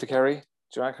the game to Kerry.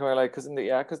 Do you know, because in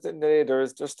the day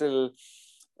there's still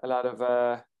a lot of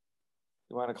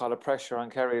you want to call it pressure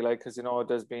on Kerry, because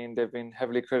they've been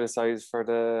heavily criticised for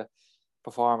the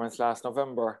performance last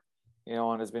November,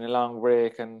 and there's been a long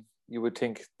break, and you would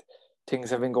think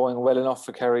things have been going well enough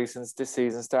for Kerry since this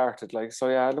season started. It's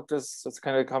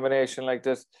kind of a combination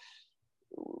that.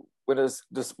 When there's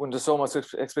so much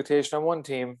expectation on one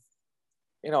team,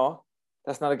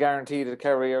 that's not a guarantee that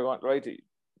Kerry are going right. They're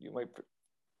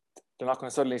not going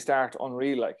to suddenly start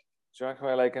unreal, Do you know,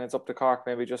 and it's up to Cork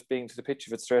maybe just being to the pitch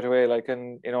of it straight away, but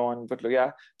isn't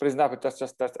that? But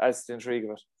that adds to the intrigue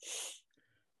of it.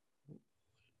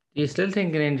 Do you still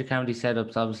think in inter-county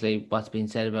setups, obviously what's been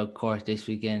said about Cork this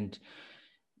weekend,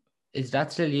 is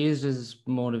that still used as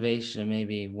motivation in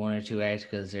maybe 1 or 2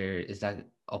 articles, or is that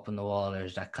up on the wall, or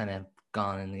is that kind of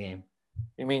gone in the game?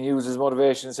 You mean used as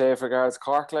motivation, say, for regards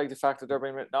Cork, the fact that they're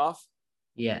being written off?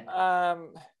 Yeah.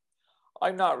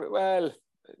 I'm not, well,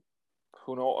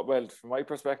 who knows? Well, from my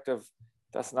perspective,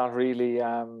 that's not really,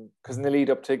 because in the lead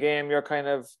up to a game, you're kind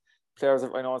of players,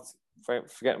 I know it's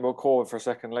forgetting about COVID for a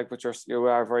second, but you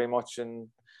are very much in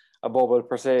a bubble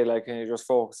per se, like, and you're just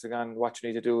focusing on what you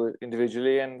need to do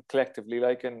individually and collectively,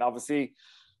 like, and obviously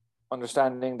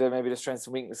understanding maybe the strengths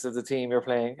and weaknesses of the team you're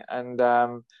playing. And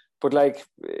but like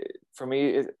for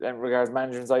me, in regards to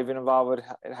managers I've been involved with,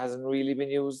 it hasn't really been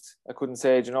used. I couldn't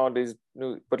say, you know, these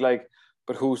new,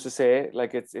 but who's to say?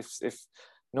 Like, it's if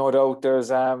no doubt there's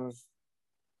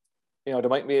you know, there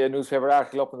might be a newspaper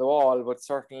article up on the wall, but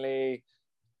certainly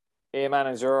a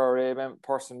manager or a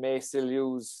person may still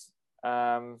use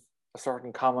a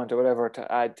certain comment or whatever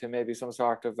to add to maybe some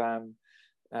sort of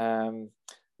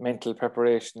mental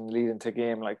preparation leading to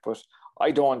game. Like, but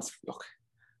I don't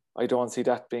see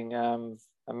that being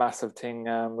a massive thing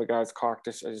regards Cork.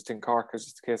 I just think Cork is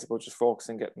just a case about just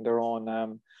focusing, getting their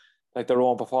own like their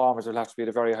own performers will have to be at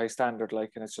a very high standard,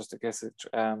 like, and it's just a case of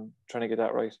trying to get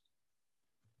that right.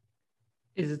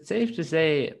 Is it safe to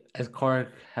say, as Cork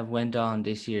have went on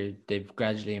this year, they've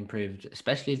gradually improved,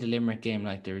 especially the Limerick game?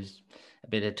 Like, there's a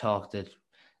bit of talk that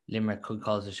Limerick could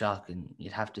cause a shock, and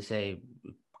you'd have to say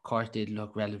Cork did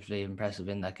look relatively impressive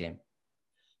in that game.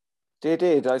 They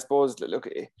did, I suppose. Look,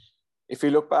 if you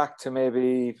look back to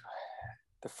maybe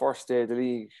the first day of the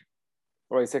league,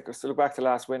 right? So look back to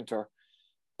last winter,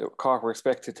 the Cork were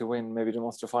expected to win maybe the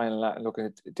Munster final, and look,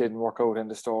 it didn't work out in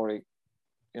the story.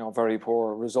 You know, very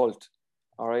poor result.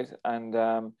 All right, and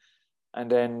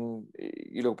then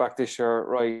you look back this year,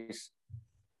 right?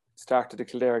 Started the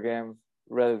Kildare game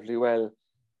relatively well,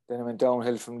 then it went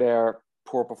downhill from there.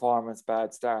 Poor performance,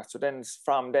 bad start. So then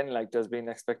from then, like, there's been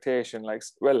expectation, like,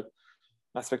 well,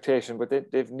 expectation, but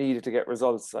they've needed to get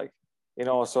results, like, you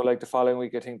know. So like the following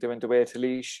week, I think they went away to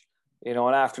Laois, you know,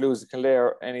 and after losing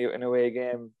Kildare in a away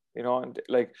game, you know, and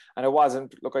like, and it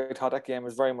wasn't. Look, I thought that game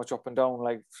was very much up and down,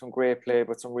 like some great play,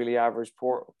 but some really average,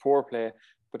 poor play.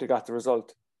 But they got the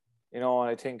result, you know. And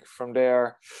I think from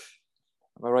there,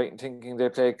 am I right in thinking they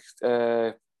played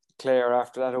Clare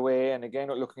after that away? And again,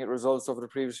 looking at results over the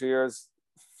previous few years,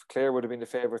 Clare would have been the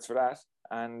favourites for that.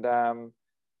 And am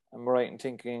I right in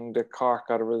thinking that Cork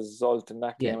got a result in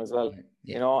that game as well?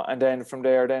 Yeah. You know, and then from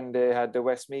there, then they had the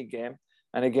Westmeath game.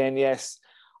 And again, yes,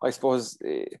 I suppose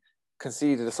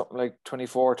conceded something like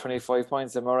 24, 25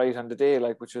 points, am I right, on the day,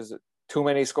 like, which was too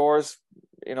many scores,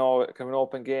 you know, kind of an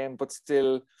open game, but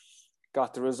still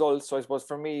got the result. So I suppose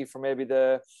for me, for maybe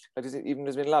even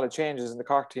there's been a lot of changes in the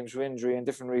Cork team through injury and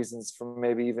different reasons from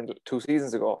maybe even 2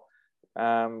 seasons ago.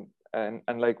 And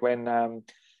like when, and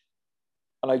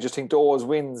I just think those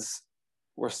wins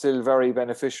were still very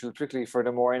beneficial, particularly for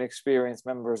the more inexperienced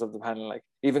members of the panel. Like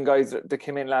even guys that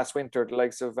came in last winter, the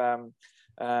likes of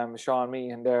Sean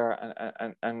Meehan there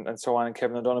and so on, and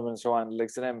Kevin O'Donovan and so on, the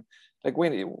likes of them, like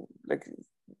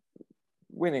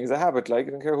winning is a habit. Like,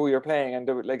 I don't care who you're playing, and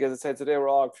like as I said, so they were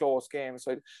all close games.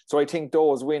 So I think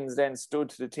those wins then stood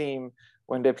to the team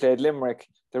when they played Limerick.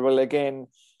 They were, again,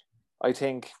 I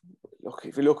think, look,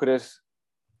 if you look at it,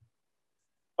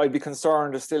 I'd be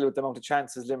concerned still with the amount of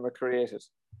chances Limerick created,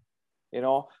 you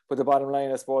know. But the bottom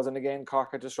line, I suppose, and again,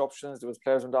 Cork had disruptions. There was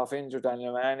players went off injured.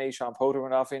 Daniel Manny, Sean Powder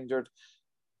went off injured,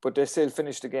 but they still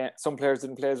finished the game. Some players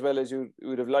didn't play as well as you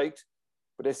would have liked,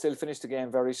 but they still finished the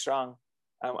game very strong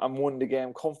and won the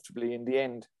game comfortably in the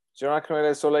end. Do you know what I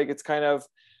mean? So like, it's kind of,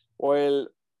 while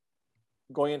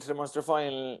going into the Munster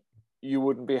final, you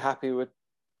wouldn't be happy with,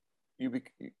 you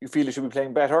feel you should be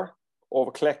playing better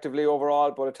collectively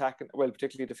overall, but attacking, well,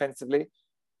 particularly defensively,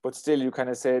 but still you kind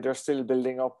of say they're still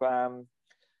building up.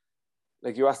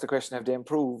 Like you asked the question, have they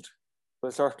improved?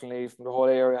 Well, certainly from the whole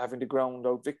area, having to ground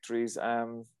out victories,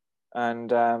 and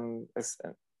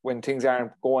when things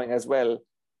aren't going as well,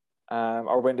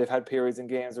 or when they've had periods in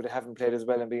games where they haven't played as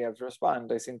well and being able to respond,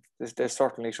 I think they've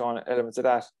certainly shown elements of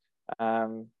that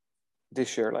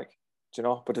this year, like, you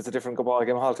know. But it's a different ball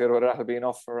game altogether, whether that'll be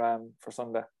enough for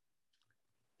Sunday.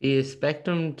 Do you expect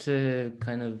them to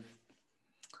kind of,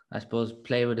 I suppose,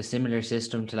 play with a similar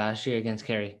system to last year against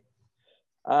Kerry?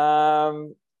 I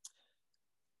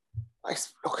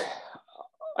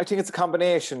think it's a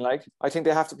combination. Like, I think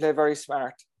they have to play very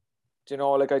smart. Do you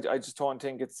know, like, I just don't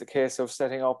think it's a case of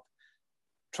setting up,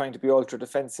 trying to be ultra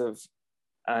defensive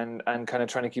and kind of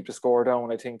trying to keep the score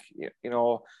down. I think, you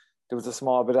know, there was a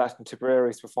small bit of that in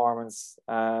Tipperary's performance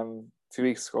a few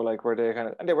weeks ago, like, where they kind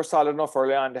of, and they were solid enough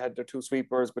early on. They had their 2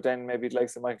 sweepers, but then maybe like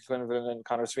some Michael Quinville and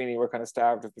Conor Sweeney were kind of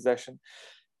starved of possession.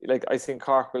 Like, I think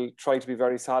Cork will try to be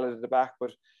very solid at the back,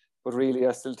 but really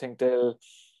I still think they'll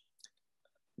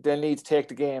need to take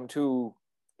the game to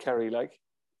Kerry, like,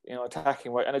 you know,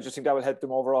 attacking, and I just think that will help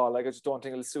them overall. Like, I just don't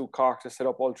think it'll suit Cork to set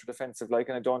up ultra defensive, like,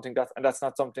 and I don't think that's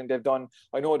not something they've done.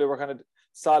 I know they were kind of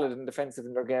solid and defensive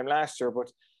in their game last year,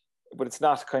 but it's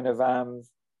not kind of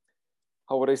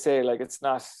how would I say, like, it's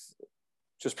not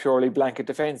just purely blanket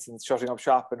defence and shutting up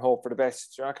shop and hope for the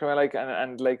best. You know, kind of like,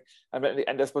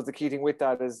 and I suppose the key thing with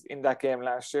that is in that game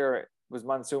last year it was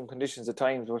monsoon conditions at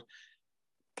times, but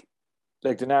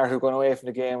like the narrative going away from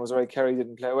the game was, right, Kerry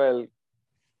didn't play well,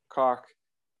 Cork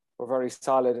were very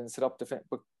solid and set up defence,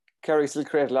 but Kerry still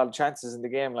created a lot of chances in the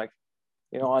game. Like,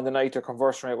 you know, on the night their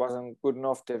conversion rate wasn't good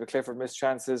enough. David Clifford missed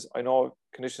chances. I know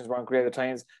conditions weren't great at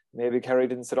times. Maybe Kerry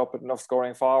didn't set up with enough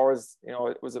scoring forwards. You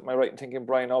know, was it my right in thinking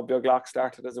Brian O'Bioglach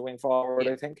started as a wing forward,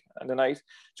 I think, on the night?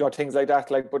 You know, things like that.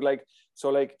 Like, but like, so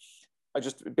like, I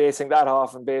just basing that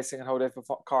off and basing on how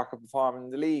Cork are performing in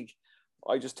the league.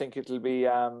 I just think it'll be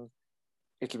a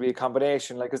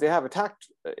combination, like, because they have attacked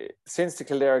since the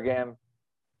Kildare game.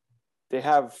 They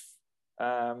have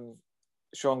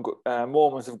shown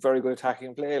moments of very good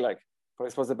attacking play, like, but I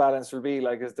suppose the balance will be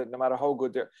like is that no matter how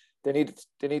good they need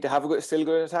to have still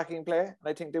good attacking play, and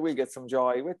I think they will get some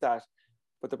joy with that.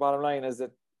 But the bottom line is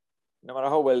that no matter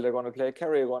how well they're going to play,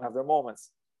 Kerry are going to have their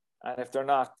moments, and if they're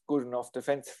not good enough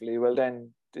defensively, well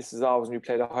then this is always when you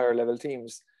play the higher level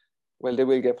teams, well they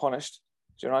will get punished.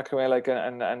 Do you know what I mean? Like,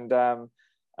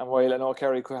 and while I know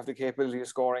Kerry could have the capability of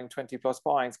scoring 20 plus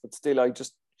points, but still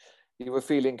you have a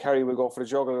feeling Kerry will go for the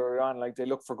juggler on, like they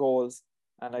look for goals,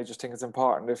 and I just think it's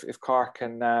important if Cork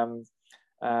can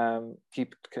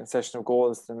keep concession of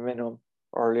goals to the minimum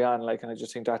early on, like, and I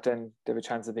just think that then they have a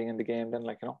chance of being in the game then,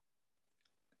 like, you know.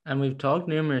 And we've talked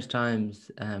numerous times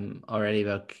already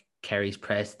about Kerry's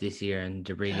press this year, and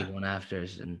they're really going after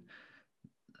it, and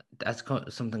that's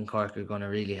something Cork are going to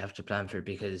really have to plan for,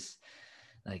 because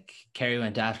like Kerry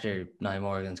went after Niall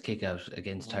Morgan's kick out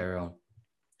against Tyrone.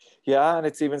 Yeah, and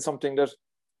it's even something that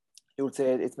you would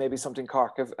say it's maybe something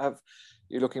Cork have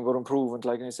you're looking for improvement,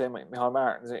 like, and you say Micheál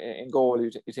Martin's in goal,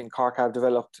 you think Cork have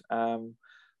developed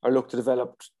or look to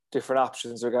develop different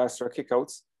options in regards to their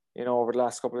kickouts, you know, over the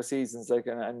last couple of seasons, like,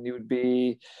 and you'd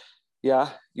be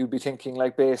thinking,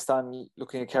 like, based on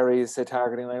looking at Kerry, say,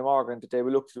 targeting Niall Morgan, that they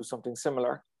will look to do something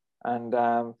similar. And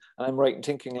I'm right in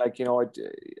thinking, like, you know, I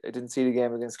didn't see the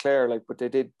game against Clare, like, but they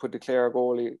did put the Clare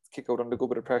goalie kick out under a good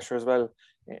bit of pressure as well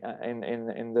in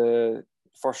the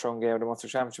first round game of the Munster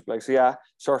Championship, like, so yeah,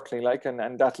 certainly, like,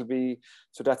 and that'll be,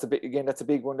 so that's a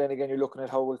big one. Then again, you're looking at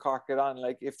how will Cork get on,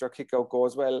 like, if their kick out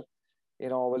goes well, you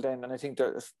know, well then, and I think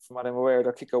that from what I'm aware,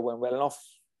 their kick out went well enough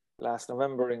last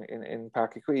November in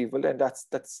Páirc Uí Chaoimh. Well then that's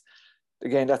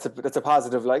a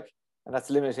positive, like, and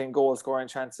that's limiting goal scoring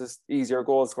chances, easier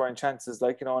goal scoring chances,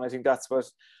 like, you know, and I think that's what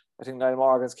I think Niall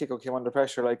Morgan's kick out came under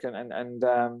pressure, like, and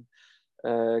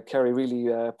Kerry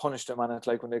really punished them on it,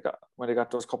 like, when they got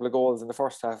those couple of goals in the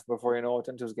first half, before you know it,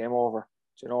 into his game over.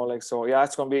 Do you know, like, so yeah,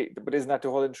 it's going to be, but isn't that the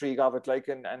whole intrigue of it, like,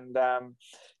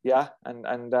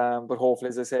 but hopefully,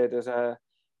 as I said, that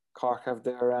Cork have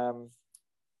their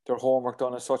homework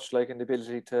done as such, like, and the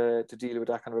ability to deal with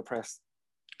that kind of a press.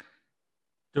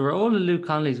 The role of Luke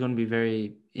Connolly is going to be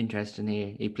very interesting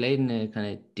here. He played in a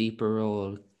kind of deeper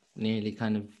role, nearly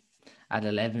kind of at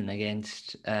 11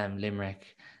 against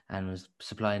Limerick, and was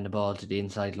supplying the ball to the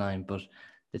inside line. But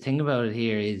the thing about it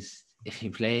here is, if he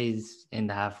plays in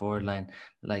the half-forward line,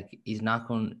 like, he's not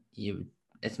going.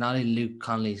 It's not in Luke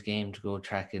Connolly's game to go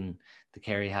tracking the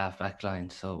Kerry half-back line.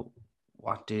 So,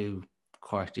 what do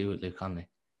Cork do with Luke Connolly?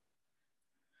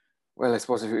 Well, I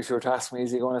suppose if you were to ask me,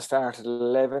 is he going to start at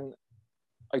 11?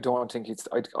 I don't think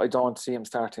I don't see him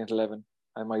starting at 11.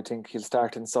 I might think he'll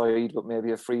start inside, but maybe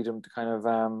have freedom to kind of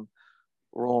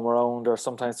roam around, or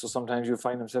sometimes you'll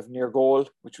find himself near goal,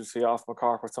 which you'll see off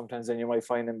McCork, but sometimes then you might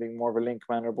find him being more of a link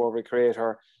man or more of a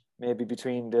creator, maybe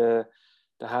between the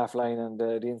half line and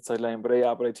the inside line. But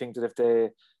I think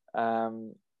that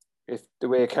if the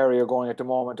way Kerry are going at the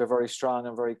moment, they're very strong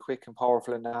and very quick and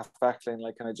powerful in the half back line,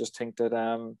 like, and I just think that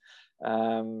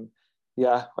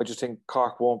I just think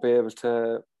Cork won't be able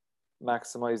to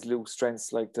maximise Luke's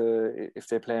strengths, like, if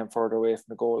they play him further away from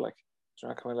the goal, like, do you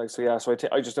know what I mean? Like, so yeah, so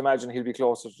I just imagine he'll be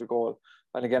closer to the goal.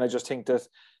 And again, I just think that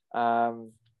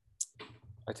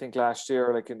I think last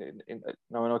year, like, I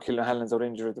know Killian Hallin's out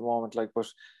injured at the moment, like, but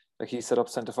like, he set up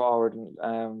centre forward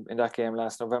in that game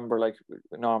last November, like,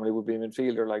 normally would be a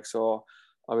midfielder, like, so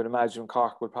I would imagine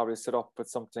Cork would probably set up with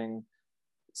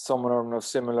someone of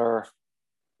similar,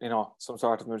 you know, some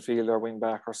sort of midfielder, wing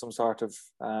back, or some sort of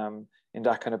in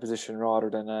that kind of position, rather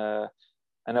than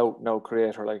an out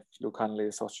creator like Luke Connolly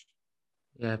as such.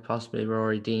 Yeah, possibly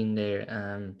Rory Dean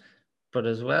there. But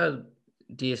as well,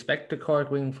 do you expect the Cork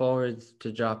wing forwards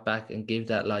to drop back and give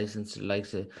that license to the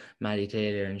likes of Matty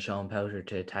Taylor and Sean Powter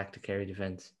to attack the Kerry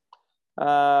defence?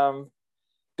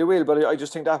 They will, but I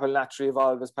just think that will naturally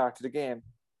evolve as part of the game.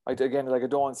 I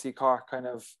don't see Cork I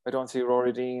don't see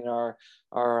Rory Dean or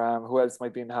who else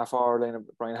might be in the half hour line,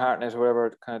 Brian Hartnett,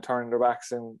 whoever, kind of turning their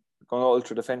backs and going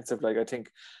ultra defensive. Like, I think,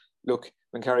 look,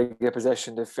 when Kerry get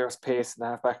possession, the first pace in the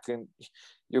half back line,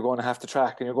 you're going to have to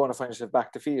track and you're going to find yourself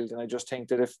back to field. And I just think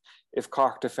that if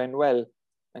Cork defend well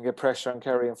and get pressure on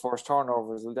Kerry and force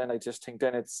turnovers, well, then I just think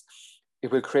then it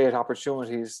will create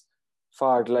opportunities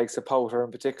for the likes of Powter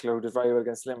in particular, who did very well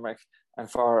against Limerick, and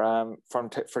for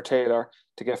Taylor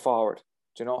to get forward,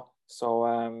 you know. So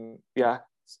I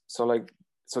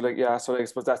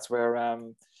suppose that's where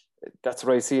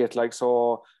I see it. Like,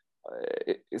 so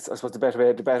it's, I suppose, the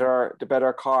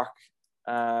better Cork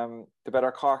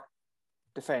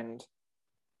defend,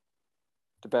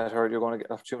 the better you're going to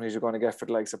get opportunities you're going to get for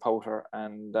the likes of Powter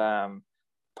and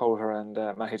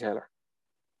Matty Taylor.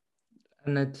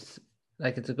 And it's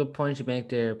a good point you make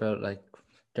there about like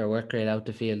their work rate out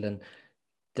the field, and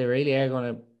they really are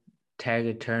going to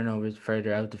target turnovers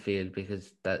further out the field,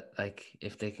 because that, like,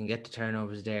 if they can get the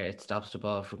turnovers there, it stops the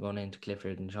ball from going into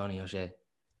Clifford and Johnny O'Shea.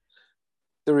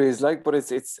 There is, like, but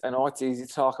it's I know it's easy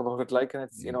to talk about it, like, and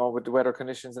it's, you know, with the weather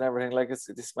conditions and everything, like, it's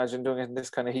just imagine doing it in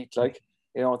this kind of heat, like,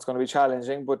 you know, it's going to be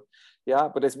challenging, but yeah,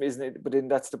 but isn't it? But then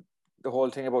that's the whole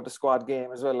thing about the squad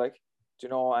game as well, like, you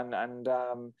know, and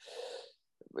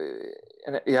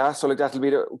yeah, so like that'll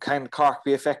be can Cork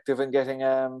be effective in getting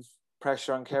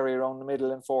pressure on Kerry around the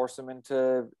middle and force them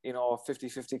into, you know,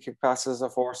 50-50 kick passes,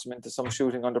 or force them into some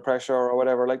shooting under pressure or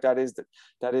whatever. Like, that is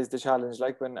the challenge,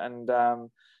 like,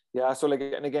 yeah, so like,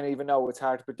 and again, even now it's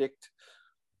hard to predict,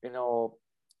 you know,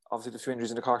 obviously the 2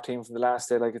 injuries in the Cork team from the last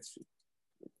day, like,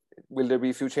 will there be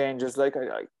a few changes? Like,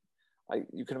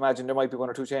 you can imagine there might be 1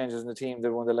 or 2 changes in the team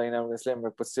that won the line out against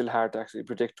Limerick, but still hard to actually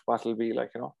predict what it'll be,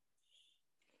 like, you know.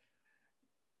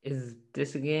 Is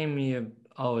this a game you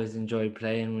always enjoyed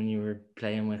playing when you were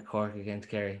playing with Cork against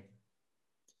Kerry?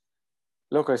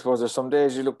 Look, I suppose there's some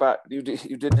days you look back, you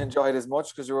didn't enjoy it as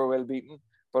much because you were well beaten,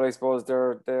 but I suppose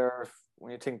they're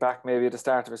when you think back maybe at the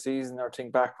start of a season, or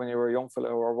think back when you were a young fellow,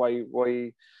 or why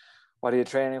what are you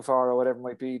training for, or whatever it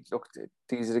might be. Look,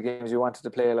 these are the games you wanted to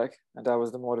play, like, and that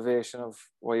was the motivation of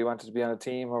why you wanted to be on a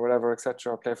team or whatever,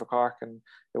 etc., or play for Cork. And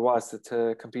it was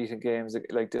to compete in games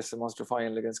like this, a Munster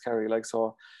final against Kerry, like,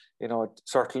 so, you know,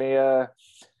 certainly a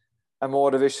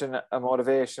motivation,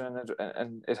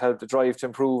 and it helped the drive to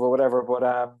improve or whatever. But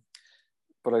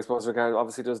I suppose,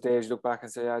 obviously those days you look back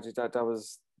and say, yeah,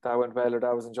 that went well, or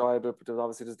that was enjoyable. But there's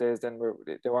obviously those days then where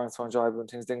they weren't so enjoyable and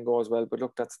things didn't go as well. But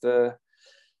look, that's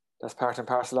part and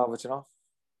parcel of it, you know.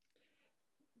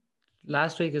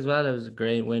 Last week as well, it was a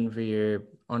great win for your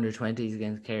under-20s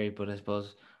against Kerry, but I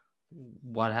suppose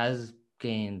what has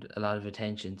gained a lot of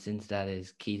attention since that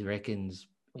is Keith Ricken's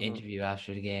interview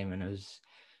after the game, and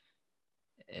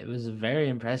it was a very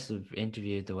impressive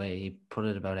interview, the way he put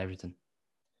it about everything.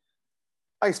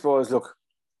 I suppose the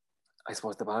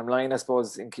bottom line, I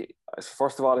suppose,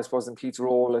 first of all, I suppose in Keith's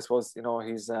role, I suppose, you know,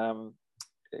 he's kind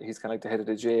of like the head of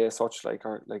the GAA as such, like,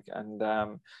 or like, and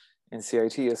in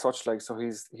CIT as such, like, so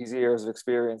he's years of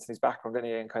experience and his background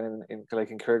anyway, and kind of in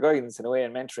career guidance in a way,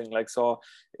 and mentoring, like, so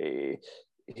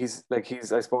he's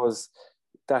I suppose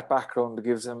that background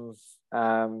gives him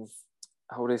how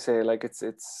would I say, like, it's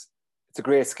a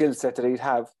great skill set that he'd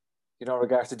have, you know, in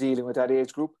regards to dealing with that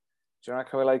age group. Do you know,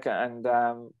 kind of like, and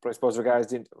but I suppose regards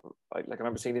to, like, I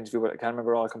remember seeing the interview, but I can't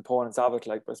remember all the components of it,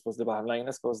 like, but I suppose the bottom line,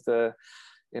 I suppose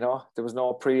you know, there was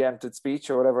no preempted speech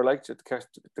or whatever, like,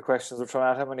 the questions were thrown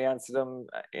at him and he answered them,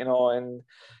 you know,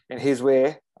 in his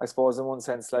way, I suppose, in one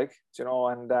sense, like, you know,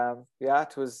 and yeah,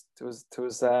 it was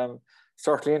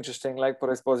certainly interesting, like, but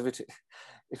I suppose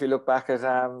if you look back at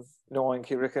knowing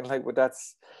Keith Ricken, like, but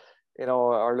that's, you know,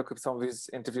 or look at some of his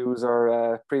interviews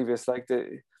or previous, like,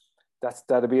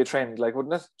 that'd be a trend, like,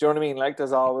 wouldn't it? Do you know what I mean? Like,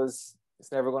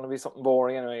 it's never going to be something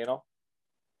boring anyway, you know.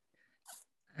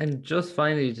 And just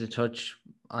finally, to touch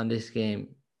on this game,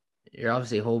 you're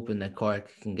obviously hoping that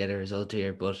Cork can get a result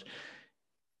here, but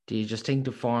do you just think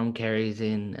the form Kerry's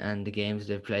in and the games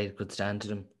they've played could stand to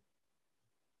them?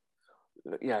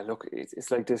 Yeah, look,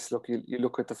 it's like this. Look, you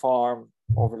look at the form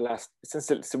over the last,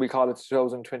 since we call it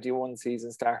 2021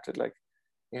 season started, like,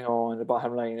 you know, and the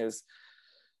bottom line is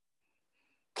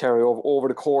Kerry over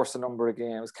the course of a number of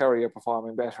games, Kerry are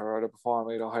performing better, or they're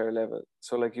performing at a higher level.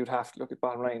 So, like, you'd have to look at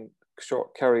bottom line, sure,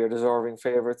 Kerry are deserving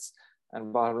favourites,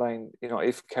 and bottom line, you know,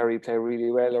 if Kerry play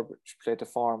really well or play to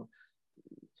form,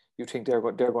 you think they're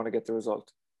going to get the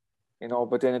result, you know.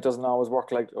 But then it doesn't always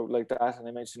work like that. And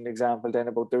I mentioned the example then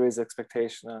about there is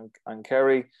expectation on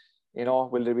Kerry, you know,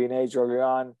 will there be an age earlier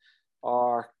on,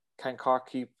 or can Cork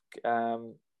keep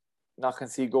not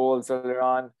concede goals earlier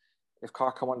on? if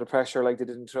Cork come under pressure like they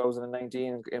did in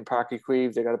 2019 in Páirc Uí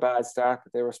Chaoimh, they got a bad start,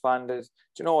 but they responded. Do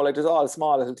you know, like there's all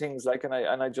small little things like, and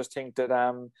I just think that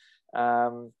I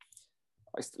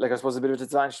suppose a bit of a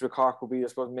disadvantage with Cork would be, I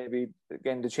suppose, maybe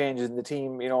again the changes in the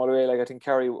team. You know, the way like I think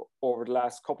Kerry over the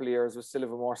last couple of years was still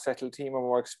have a more settled team, a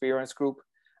more experienced group,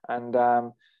 and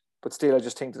but still I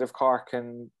just think that if Cork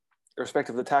can,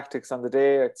 irrespective of the tactics on the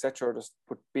day, etc., just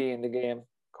be in the game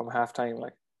come half time,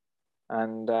 like,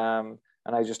 and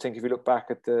I just think if you look back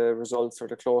at the results or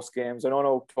the close games, I don't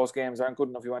know, close games aren't good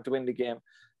enough if you want to win the game,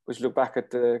 but you look back at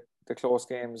the close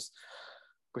games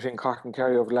between Cork and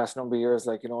Kerry over the last number of years,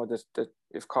 like, you know, that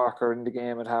if Cork are in the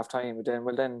game at half time,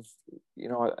 then you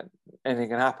know, anything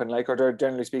can happen, like, or they're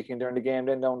generally speaking they're in the game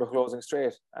then down to closing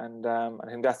straight, and I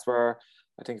think that's where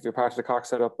I think if you're part of the Cork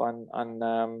setup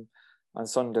on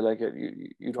Sunday, like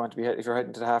you'd want to be, if you're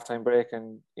heading to the halftime break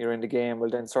and you're in the game, well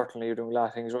then certainly you're doing a lot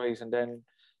of things right, and then,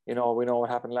 you know, we know what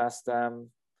happened last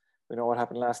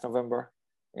November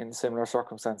in similar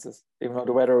circumstances, even though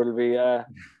the weather will be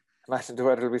imagine the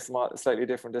weather will be slightly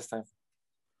different this time.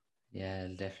 Yeah,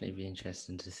 it'll definitely be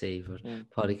interesting to see. But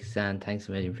Paudie Kissane, thanks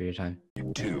a million for your time.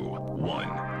 2,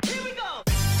 1. Here we go.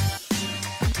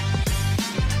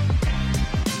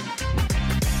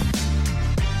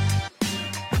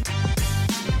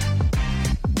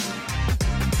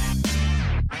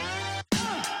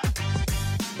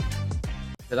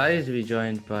 Delighted to be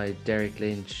joined by Derrick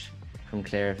Lynch from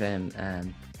Clare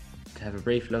FM to have a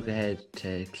brief look ahead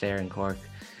to Clare and Cork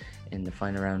in the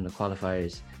final round of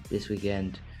qualifiers this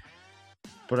weekend.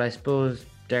 But I suppose,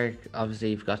 Derrick,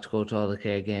 obviously you've got to go to all the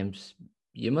Clare games.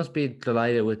 You must be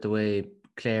delighted with the way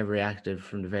Clare reacted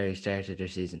from the very start of their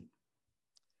season.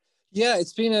 Yeah,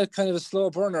 it's been a kind of a slow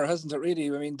burner, hasn't it, really?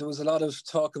 I mean, there was a lot of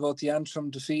talk about the Antrim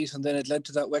defeat, and then it led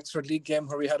to that Wexford League game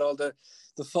where we had all the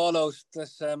fallout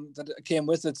that came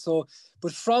with it. So,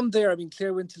 but from there, I mean,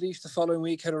 Clare went to Laois the following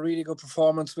week, had a really good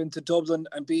performance, went to Dublin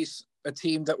and beat a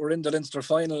team that were in the Leinster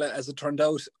final, as it turned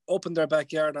out, up in their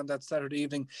backyard on that Saturday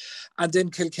evening, and then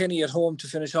Kilkenny at home to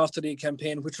finish off the league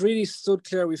campaign, which really stood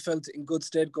Clare, we felt, in good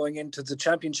stead going into the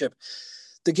championship.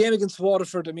 The game against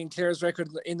Waterford, I mean, Clare's record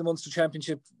in the Munster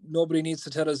Championship, nobody needs to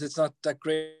tell us it's not that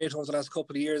great over the last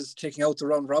couple of years, taking out the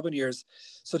round-robin years.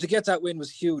 So to get that win was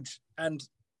huge. And,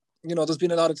 you know, there's been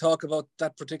a lot of talk about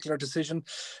that particular decision.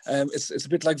 It's a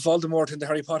bit like Voldemort in the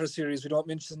Harry Potter series. We don't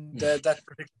mention that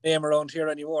particular name around here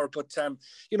anymore. But,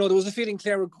 you know, there was a feeling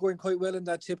Clare were going quite well in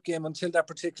that tip game until that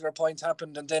particular point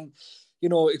happened. And then, you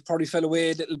know, it probably fell away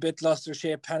a little bit, lost their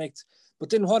shape, panicked. But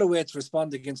then what a way to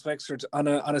respond against Wexford on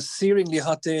a searingly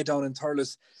hot day down in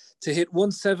Thurles, to hit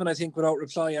 1-7, I think, without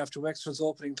reply after Wexford's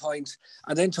opening point,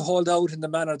 and then to hold out in the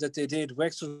manner that they did.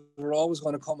 Wexford were always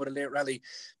going to come with a late rally,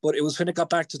 but it was when it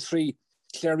got back to 3,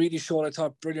 Clare really showed, I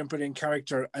thought, brilliant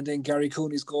character, and then Gary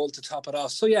Cooney's goal to top it off.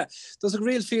 So yeah, there's a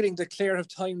real feeling that Clare have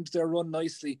timed their run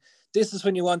nicely. This is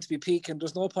when you want to be peaking.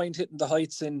 There's no point hitting the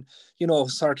heights in, you know,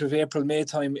 sort of April, May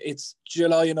time. It's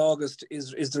July and August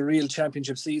is the real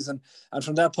championship season. And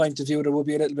from that point of view, there will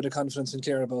be a little bit of confidence in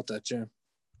Clare about that, yeah.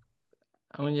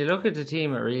 And when you look at the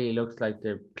team, it really looks like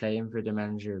they're playing for the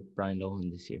manager, Brian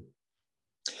Lohan, this year.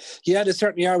 Yeah, they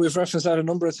certainly are. We've referenced that a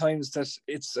number of times, that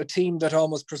it's a team that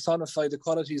almost personify the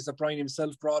qualities that Brian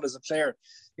himself brought as a player.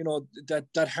 You know,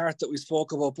 that heart that we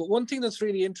spoke about. But one thing that's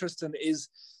really interesting is,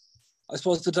 I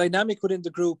suppose, the dynamic within the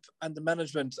group and the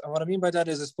management. And what I mean by that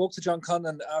is, I spoke to John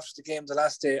Conlon after the game the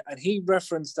last day, and he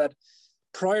referenced that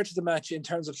prior to the match, in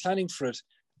terms of planning for it,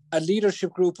 a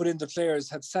leadership group within the players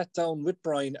had sat down with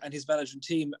Brian and his management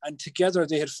team, and together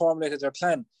they had formulated their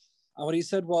plan. And what he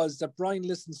said was that Brian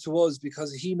listens to us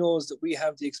because he knows that we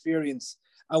have the experience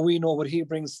and we know what he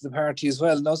brings to the party as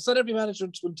well. Now, not every manager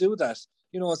will do that.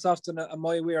 You know, it's often a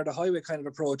my way or the highway kind of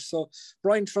approach. So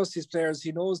Brian trusts his players.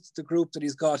 He knows the group that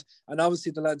he's got. And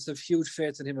obviously the lads have huge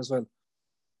faith in him as well.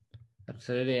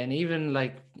 Absolutely. And even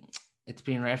like it's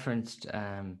been referenced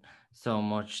so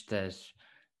much that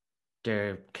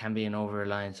there can be an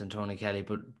over-reliance on Tony Kelly,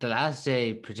 but the last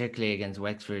day, particularly against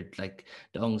Wexford, like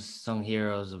the unsung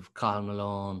heroes of Cathal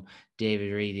Malone,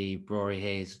 David Reedy, Rory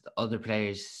Hayes, other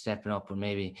players stepping up when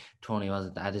maybe Tony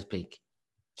wasn't at his peak.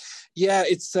 Yeah,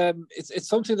 it's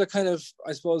something that kind of,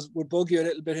 I suppose, would bug you a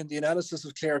little bit in the analysis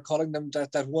of Clare, calling them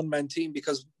that one-man team,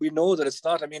 because we know that it's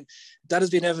not. I mean, that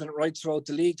has been evident right throughout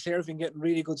the league. Clare have been getting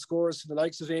really good scores from the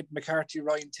likes of Aidan McCarthy,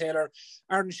 Ryan Taylor.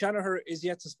 Aaron Shanahan is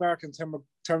yet to spark in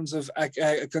terms of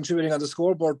contributing on the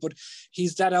scoreboard, but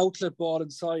he's that outlet ball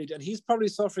inside, and he's probably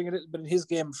suffering a little bit in his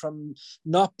game from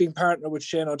not being partnered with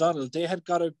Shane O'Donnell. They had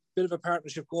got a bit of a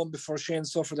partnership going before Shane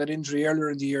suffered that injury earlier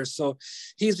in the year. So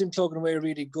he's been plugging away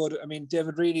really good. I mean,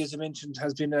 David Reedy, as I mentioned,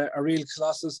 has been a real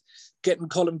colossus. Getting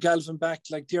Colm Galvin back,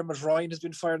 like Diarmuid Ryan has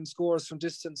been firing scores from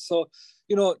distance. So,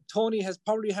 you know, Tony has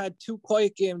probably had 2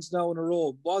 quiet games now in a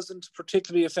row. Wasn't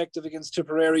particularly effective against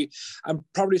Tipperary and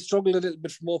probably struggled a little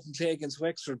bit from open play against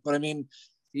Wexford. But I mean,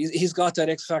 he's got that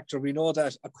X factor. We know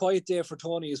that a quiet day for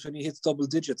Tony is when he hits double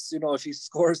digits. You know, if he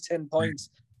scores 10 points,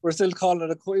 we're still calling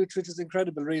it a quiet, which is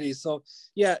incredible, really. So,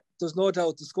 yeah, there's no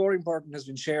doubt the scoring burden has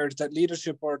been shared, that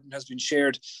leadership burden has been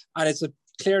shared, and it's a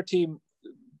Clare team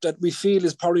that we feel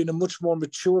is probably in a much more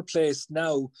mature place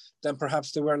now than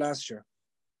perhaps they were last year.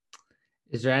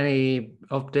 Is there any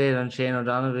update on Shane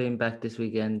O'Donnell being back this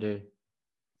weekend? Or?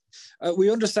 We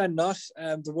understand not.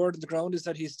 The word on the ground is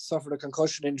that he's suffered a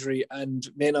concussion injury and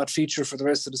may not feature for the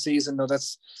rest of the season. Now,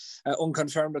 that's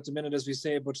unconfirmed at the minute, as we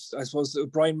say, but I suppose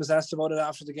Brian was asked about it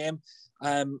after the game.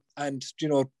 And, you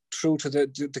know, true to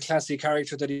the classy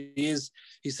character that he is,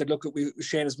 he said, look,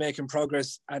 Shane is making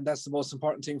progress, and that's the most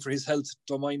important thing for his health,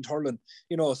 don't mind hurling.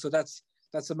 You know, so that's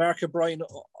a mark of Brian,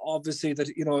 obviously, that,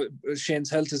 you know,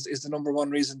 Shane's health is the number one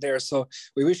reason there. So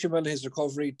we wish him well in his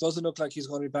recovery. Doesn't look like he's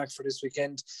going to be back for this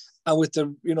weekend. And with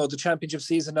the championship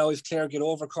season now, if Clare get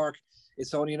over Cork,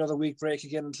 it's only another week break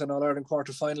again until an All-Ireland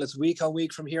quarter-final. It's week on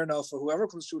week from here now for whoever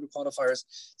comes through the qualifiers.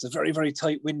 It's a very, very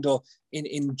tight window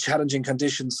in challenging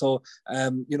conditions. So,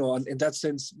 you know, in that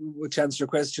sense, to answer your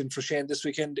question, for Shane this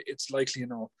weekend, it's likely a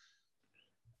no.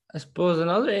 I suppose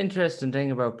another interesting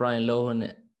thing about Brian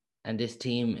Lohan and this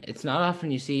team, it's not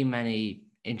often you see many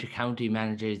inter-county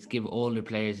managers give older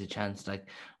players a chance, like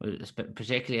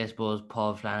particularly, I suppose,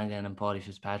 Paul Flanagan and Paudie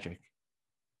Fitzpatrick.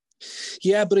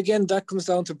 Yeah, but again, that comes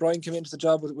down to Brian came into the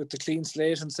job with the clean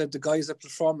slate and said the guys that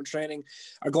perform in training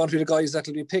are going to be the guys that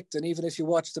will be picked. And even if you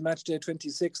watch the match day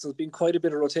 26, there's been quite a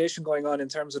bit of rotation going on in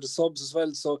terms of the subs as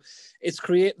well. So it's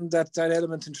creating that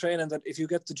element in training that if you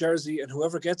get the jersey and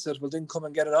whoever gets it will then come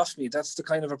and get it off me. That's the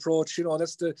kind of approach, you know,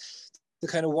 that's the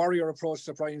kind of warrior approach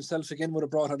that Brian himself again would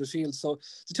have brought on the field. So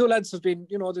the two lads have been,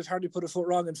 you know, they've hardly put a foot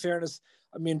wrong, in fairness.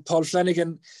 I mean, Paul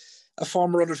Flanagan, a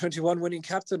former under-21 winning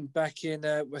captain back in,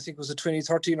 I think it was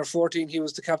 2013 or 14. He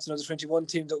was the captain of the 21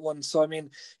 team that won. So, I mean,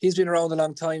 he's been around a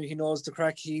long time. He knows the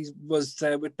crack. He was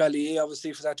with Ballyea,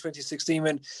 obviously, for that 2016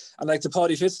 win. And like the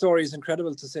Paudie Fitz story is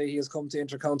incredible to say he has come to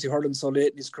inter-county hurling so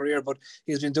late in his career, but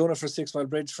he's been doing it for 6 Mile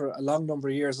Bridge for a long number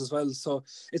of years as well. So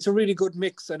it's a really good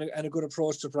mix and a good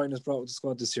approach that Brian has brought with the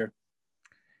squad this year.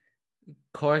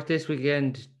 Cork this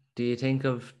weekend, do you think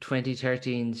of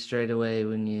 2013 straight away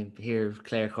when you hear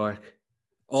Clare Cork?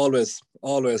 Always.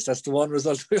 That's the one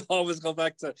result we always go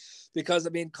back to, because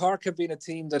I mean, Cork have been a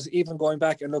team that, even going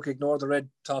back, and look, ignore the red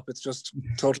top, it's just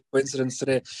total coincidence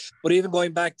today, but even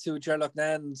going back to Gerlach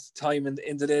Nan's time in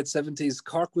the late 70s,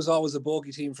 Cork was always a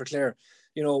bogey team for Clare.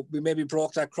 You know, we maybe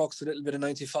broke that crux a little bit in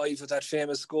 95 with that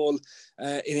famous goal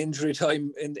in injury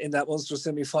time in that Munster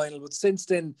semi-final. But since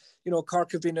then, you know,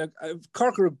 Cork are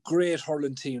a great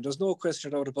hurling team. There's no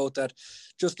question about that.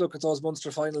 Just look at those Munster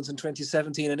finals in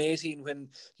 2017 and 18 when,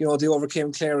 you know, they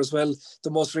overcame Clare as well. The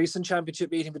most recent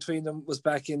championship meeting between them was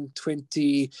back in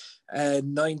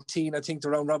 2019, I think, the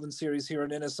round robin series here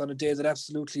in Ennis, on a day that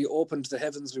absolutely opened the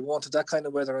heavens. We wanted that kind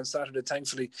of weather on Saturday,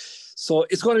 thankfully. So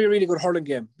it's going to be a really good hurling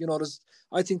game. You know,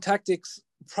 I think tactics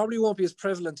probably won't be as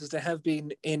prevalent as they have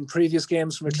been in previous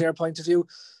games from a Clare point of view,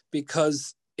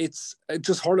 because it's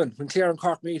just hurling. When Clare and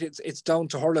Cork meet, it's down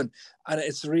to hurling, and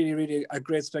it's really, really a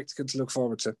great spectacle to look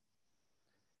forward to.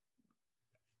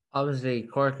 Obviously,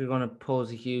 Cork are going to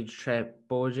pose a huge threat,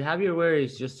 but would you have your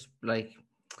worries just like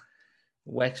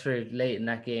Wexford late in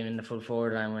that game in the full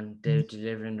forward line when they were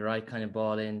delivering the right kind of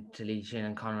ball in to Lee Shin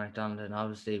and Conor McDonald? And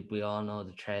obviously, we all know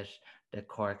the threat that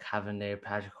Cork having there.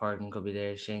 Patrick Horgan could be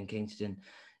there, Shane Kingston.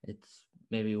 It's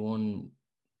maybe one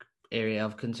area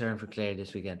of concern for Clare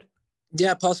this weekend.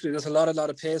 Yeah, possibly. There's a lot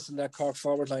of pace in that Cork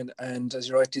forward line, and as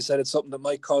you rightly said, it's something that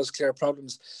might cause Clare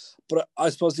problems. But I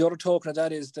suppose the other token of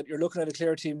that is that you're looking at a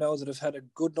Clare team now that have had a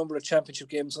good number of championship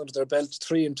games under their belt,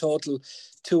 3 in total,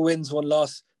 2 wins, 1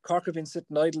 loss. Cork have been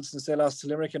sitting idle since they lost to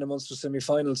Limerick in a Munster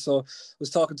semi-final. So I was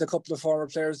talking to a couple of former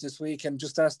players this week and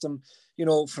just asked them, you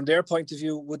know, from their point of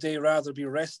view, would they rather be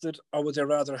rested or would they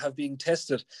rather have been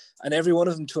tested? And every one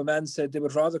of them, to a man, said they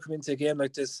would rather come into a game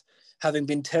like this having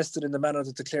been tested in the manner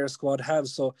that the Clare squad have.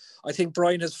 So I think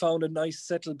Brian has found a nice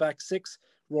settled back 6.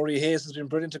 Rory Hayes has been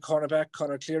brilliant at cornerback.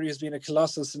 Conor Cleary has been a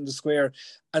colossus in the square,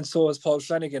 and so has Paul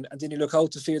Flanagan. And then you look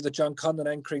out the field at John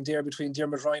Conlon anchoring there between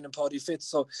Diarmuid Ryan and Paudie Fitz.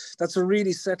 So that's a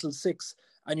really settled 6.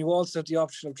 And you also have the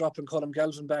option of dropping Colm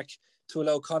Galvin back to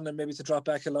allow Conlon maybe to drop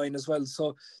back a line as well.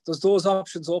 So there's those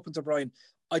options open to Brian.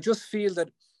 I just feel that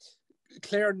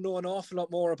Clare know an awful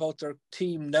lot more about their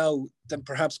team now than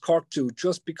perhaps Cork do,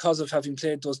 just because of having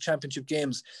played those championship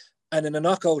games. And in a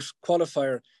knockout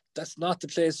qualifier, that's not the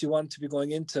place you want to be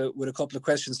going into with a couple of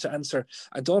questions to answer.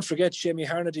 And don't forget Jamie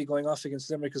Harnedy going off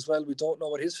against Limerick as well. We don't know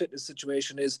what his fitness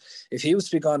situation is. If he was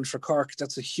to be gone for Cork,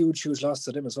 that's a huge, huge loss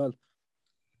to them as well.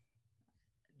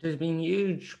 There's been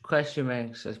huge question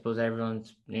marks. I suppose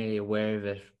everyone's nearly aware of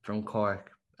it from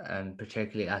Cork, and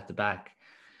particularly at the back.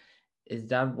 Is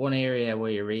that one area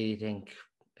where you really think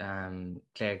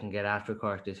Clare can get after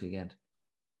Cork this weekend?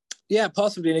 Yeah,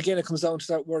 possibly. And again, it comes down to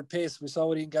that word pace. We saw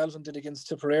what Ian Galvin did against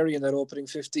Tipperary in that opening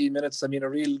 15 minutes. I mean, a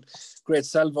real great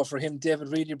salvo for him. David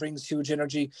Reedy brings huge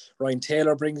energy. Ryan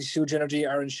Taylor brings huge energy.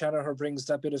 Aaron Shanahan brings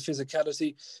that bit of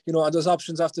physicality. You know, and there's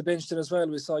options off the bench then as well.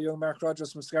 We saw young Mark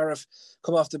Rogers from Scariff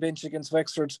come off the bench against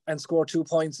Wexford and score 2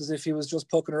 points as if he was just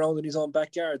poking around in his own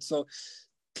backyard. So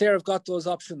Clare have got those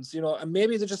options, you know, and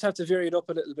maybe they just have to vary it up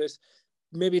a little bit.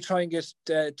 Maybe try and get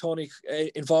Tony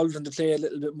involved in the play a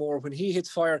little bit more when he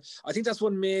hits fire. I think that's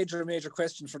one major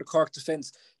question for the Cork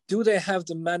defence. Do they have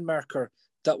the man marker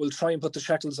that will try and put the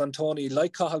shackles on Tony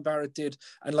like Cathal Barrett did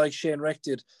and like Shane Reck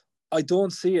did? I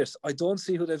don't see it. I don't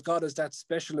see who they've got as that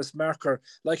specialist marker,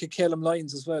 like a Calum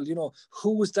Lyons as well. You know,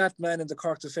 who is that man in the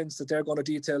Cork defence that they're going to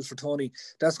detail for Tony?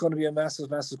 That's going to be a massive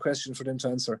question for them to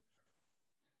answer.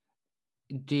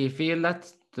 Do you feel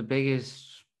that's the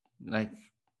biggest,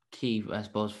 key, I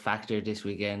suppose, factor this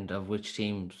weekend of which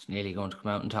team's nearly going to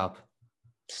come out on top?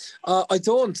 I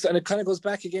don't, and it kind of goes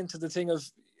back again to the thing of,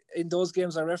 in those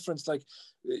games I referenced,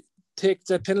 take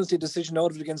the penalty decision out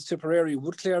of it against Tipperary.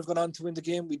 Would Clare have gone on to win the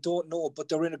game? We don't know, but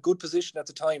they were in a good position at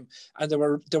the time, and they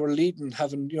were leading,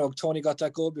 having, you know, Tony got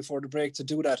that goal before the break to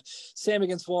do that. Same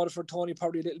against Waterford. Tony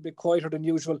probably a little bit quieter than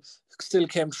usual, still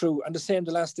came through, and the same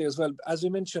the last day as well. As we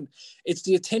mentioned, it's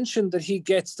the attention that he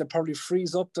gets that probably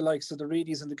frees up the likes of the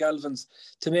Reedies and the Galvins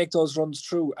to make those runs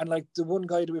through. And like the one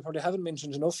guy that we probably haven't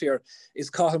mentioned enough here is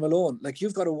Cathal Malone. Like,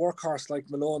 you've got a workhorse like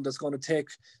Malone that's going to take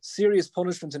serious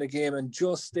punishment in a game and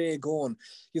just stay going.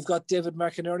 You've got David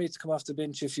McInerney to come off the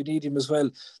bench if you need him as well.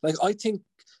 Like, I think,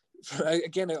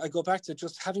 again, I go back to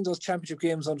just having those championship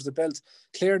games under the belt.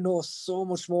 Clare knows so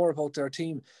much more about their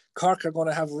team. Cork are going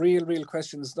to have real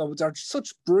questions. Now, they're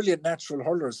such brilliant natural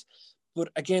hurlers. But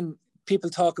again, people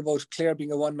talk about Clare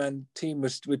being a one-man team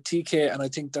with TK, and I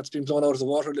think that's been blown out of the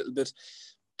water a little bit.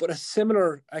 But a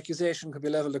similar accusation could be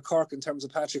levelled at Cork in terms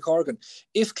of Patrick Horgan.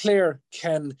 If Clare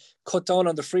can cut down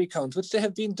on the free count, which they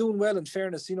have been doing well, in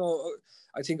fairness, you know,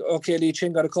 I think, okay, Lee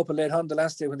Chin got a couple late on the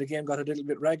last day when the game got a little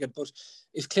bit ragged. But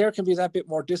if Clare can be that bit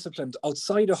more disciplined,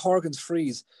 outside of Horgan's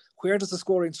frees, where does the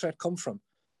scoring threat come from?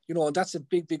 You know, and that's a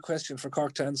big question for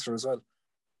Cork to answer as well.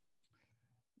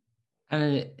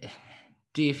 And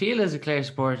do you feel as a Clare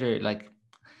supporter, like,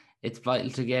 it's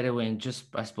vital to get a win, just,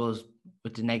 I suppose,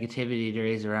 with the negativity there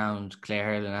is around Clare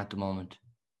hurling at the moment?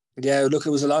 Yeah, look, it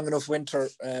was a long enough winter.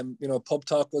 You know, pub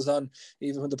talk was on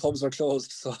even when the pubs were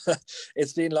closed. So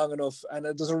it's been long enough. And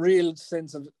there's a real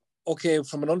sense of, okay,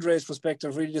 from an underage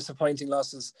perspective, really disappointing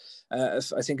losses.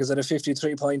 I think is at a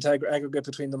 53-point aggregate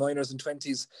between the minors and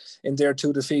 20s in their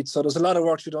 2 defeats. So there's a lot of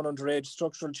work to be done underage.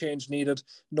 Structural change needed,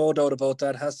 no doubt about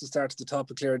that. Has to start at the top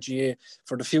of Clare GAA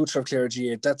for the future of Clare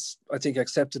GAA. That's, I think,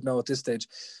 accepted now at this stage.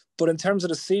 But in terms of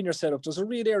the senior setup, there's a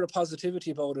real air of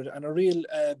positivity about it and a real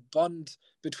bond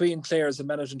between players and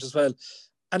management as well.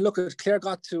 And look, Clare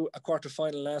got to a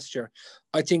quarter-final last year.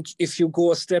 I think if you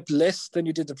go a step less than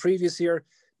you did the previous year,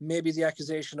 maybe the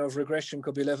accusation of regression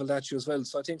could be levelled at you as well.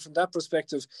 So I think from that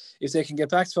perspective, if they can get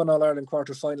back to an All-Ireland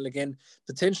quarter-final again,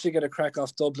 potentially get a crack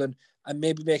off Dublin and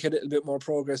maybe make a little bit more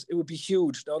progress, it would be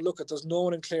huge. Now, look, there's no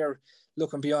one in Clare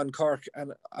looking beyond Cork,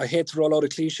 and I hate to roll out a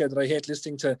cliche that I hate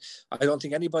listening to. I don't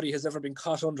think anybody has ever been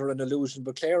caught under an illusion,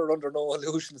 but Clare are under no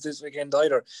illusions this weekend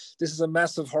either. This is a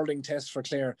massive hurling test for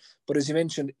Clare. But as you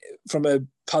mentioned, from a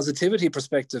positivity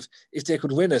perspective, if they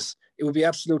could win it, it would be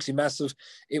absolutely massive.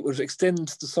 It would extend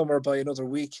the summer by another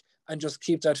week and just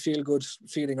keep that feel-good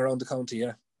feeling around the county,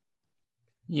 yeah.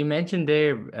 You mentioned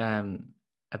there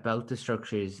about the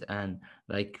structures and,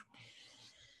 like,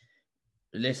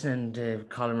 listening to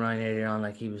Colin Ryan earlier on,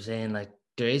 like he was saying, like,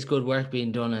 there is good work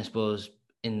being done, I suppose,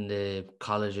 in the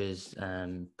colleges,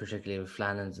 particularly with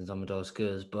Flannans and some of those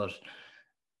schools. But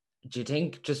do you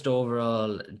think just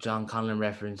overall, John Conlon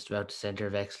referenced about the Centre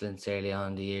of Excellence early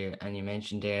on in the year, and you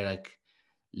mentioned there, like,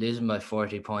 losing by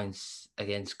 40 points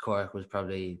against Cork was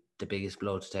probably the biggest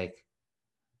blow to take?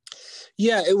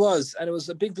 Yeah, it was. And it was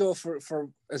a big blow for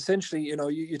essentially, you know,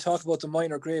 you talk about the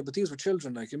minor grade, but these were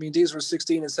children. Like, I mean, these were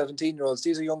 16 and 17-year-olds.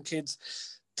 These are young kids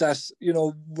that, you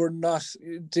know,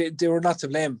 they were not to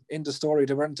blame in the story.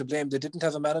 They weren't to blame. They didn't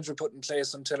have a manager put in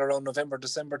place until around November,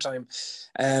 December time.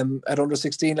 At under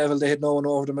 16 level, they had no one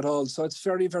over them at all. So it's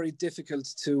very, very difficult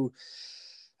to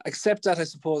accept that, I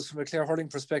suppose, from a Clare hurling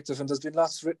perspective. And there's been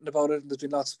lots written about it and there's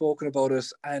been lots spoken about it.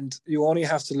 And you only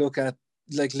have to look at,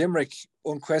 like, Limerick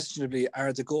unquestionably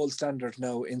are the gold standard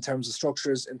now in terms of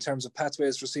structures, in terms of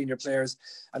pathways for senior players,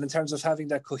 and in terms of having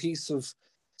that cohesive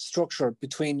structure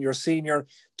between your senior,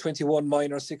 21,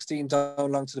 minor, 16 down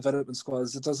along to development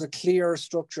squads. It does a clear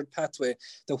structured pathway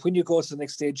that when you go to the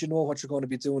next stage, you know what you're going to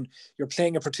be doing. You're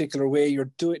playing a particular way,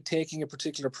 you're taking a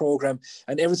particular program,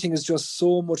 and everything is just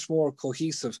so much more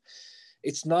cohesive.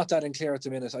 It's not that in Clare at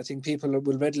the minute. I think people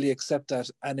will readily accept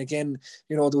that. And again,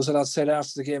 you know, there was a lot said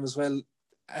after the game as well.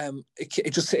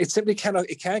 It simply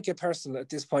can't get personal at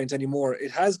this point anymore.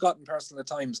 It has gotten personal at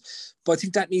times, but I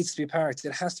think that needs to be part.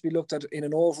 It has to be looked at in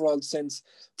an overall sense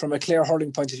from a Clare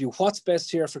hurling point of view. What's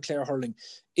best here for Clare hurling?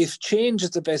 If change is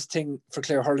the best thing for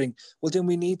Clare hurling, well, then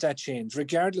we need that change,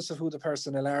 regardless of who the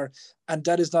personnel are. And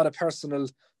that is not a personal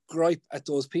gripe at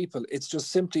those people. It's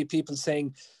just simply people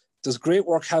saying, there's great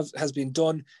work has been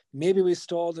done. Maybe we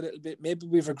stalled a little bit. Maybe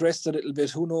we've regressed a little bit.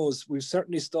 Who knows? We've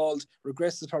certainly stalled.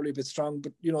 Regress is probably a bit strong,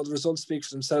 but, you know, the results speak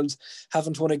for themselves.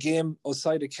 Haven't won a game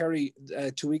outside of Kerry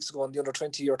 2 weeks ago in the under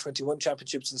 20 or 21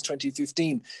 championship since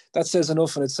 2015. That says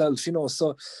enough in itself, you know.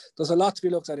 So there's a lot to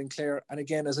be looked at in Clare. And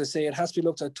again, as I say, it has to be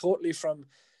looked at totally from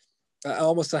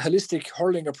almost a holistic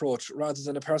hurling approach rather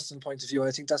than a personal point of view. I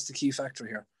think that's the key factor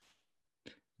here.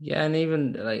 Yeah, and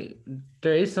even like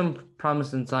there is some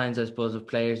promising signs, I suppose, of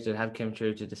players that have come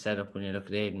through to the setup when you look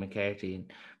at Aidan McCarthy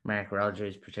and Mark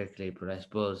Rogers particularly. But I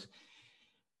suppose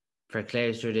for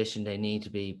Clare's tradition, they need to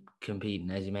be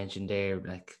competing, as you mentioned there,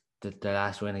 like the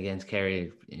last win against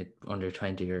Kerry at under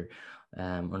 20 or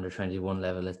under 21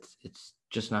 level. It's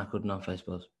just not good enough, I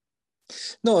suppose.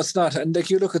 No, it's not. And like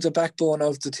you look at the backbone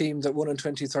of the team that won in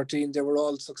 2013, they were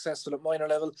all successful at minor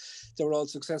level. They were all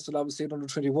successful, obviously, at under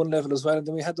 21 level as well. And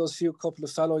then we had those couple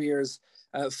of fallow years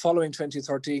following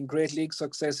 2013. Great league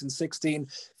success in 16.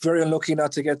 Very unlucky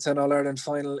not to get to an All-Ireland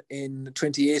final in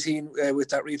 2018 with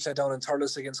that replay down in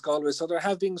Thurles against Galway. So there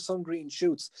have been some green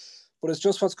shoots. But it's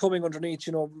just what's coming underneath,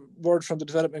 you know, word from the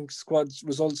development squad's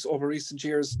results over recent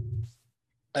years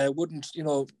wouldn't, you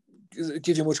know,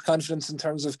 give you much confidence in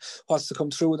terms of what's to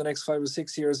come through in the next 5 or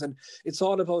 6 years. And it's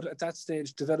all about, at that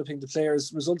stage, developing the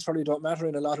players. Results probably don't matter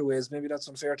in a lot of ways. Maybe that's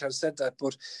unfair to have said that,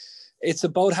 but it's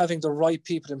about having the right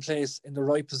people in place in the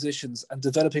right positions and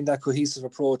developing that cohesive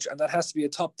approach. And that has to be a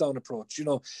top-down approach. You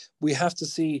know, we have to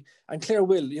see, and Clare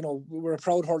will, you know, we're a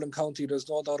proud hurling county. There's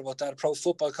no doubt about that. A proud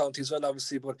football county as well,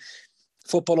 obviously, but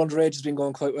football underage has been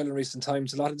going quite well in recent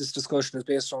times. A lot of this discussion is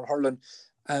based on hurling.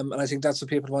 And I think that's what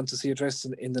people want to see addressed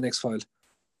in the next file.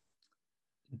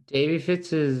 Davy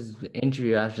Fitz's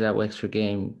interview after that Wexford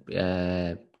game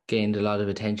gained a lot of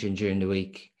attention during the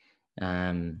week.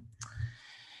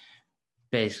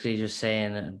 Basically just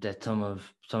saying that some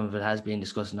of it has been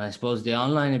discussed. And I suppose the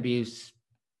online abuse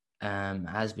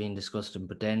has been discussed,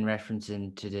 but then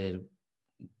referencing to the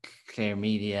Clare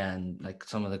media and like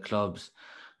some of the clubs,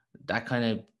 that kind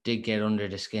of did get under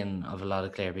the skin of a lot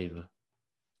of Clare people.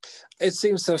 It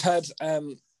seems to have had,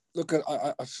 look,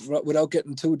 without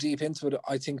getting too deep into it,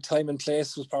 I think time and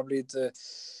place was probably the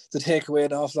takeaway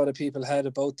an awful lot of people had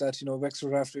about that. You know,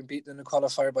 Wexford after being beaten in a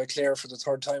qualifier by Clare for the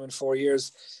third time in 4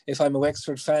 years. If I'm a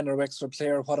Wexford fan or Wexford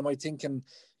player, what am I thinking?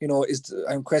 You know,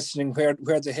 I'm questioning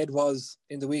where the head was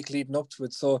in the week leading up to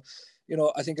it. So, you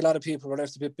know, I think a lot of people were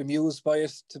left a bit bemused by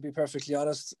it, to be perfectly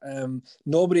honest.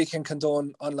 Nobody can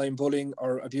condone online bullying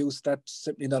or abuse. That's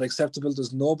simply not acceptable.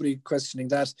 There's nobody questioning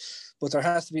that. But there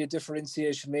has to be a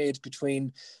differentiation made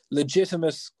between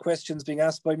legitimate questions being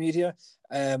asked by media,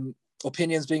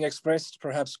 opinions being expressed,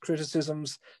 perhaps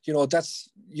criticisms. You know, that's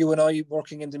you and I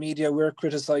working in the media. We're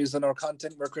criticising our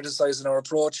content. We're criticising our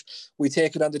approach. We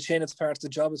take it on the chin. It's part of the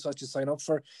job. It's what you sign up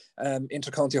for.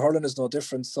 Inter-county hurling is no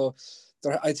different. So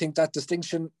I think that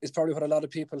distinction is probably what a lot of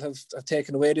people have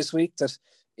taken away this week, that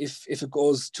if it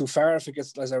goes too far, if it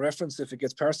gets, as I referenced, if it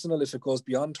gets personal, if it goes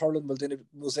beyond hurling, well, then it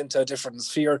moves into a different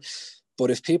sphere.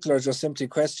 But if people are just simply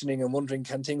questioning and wondering,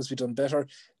 can things be done better?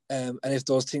 And if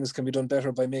those things can be done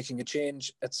better by making a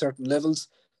change at certain levels,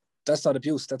 that's not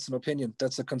abuse, that's an opinion.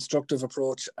 That's a constructive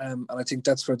approach. And I think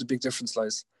that's where the big difference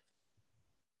lies.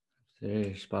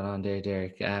 You're spot on there,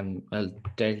 Derek. Well,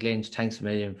 Derrick Lynch, thanks a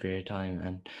million for your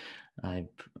time. And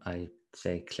I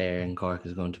say Clare and Cork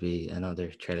is going to be another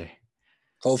thriller.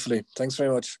 Hopefully. Thanks very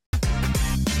much.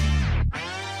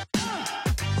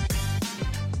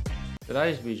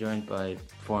 Delighted to be joined by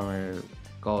former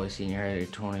Galway senior hurler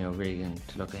Tony O'Regan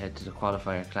to look ahead to the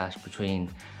qualifier clash between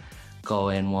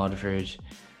Galway and Waterford.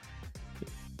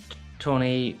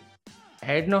 Tony,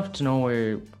 hard enough to know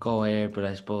where Galway are, but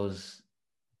I suppose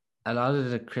a lot of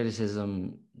the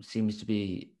criticism seems to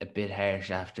be a bit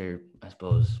harsh after, I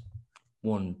suppose,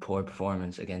 one poor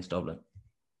performance against Dublin.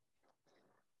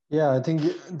 Yeah, I think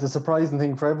the surprising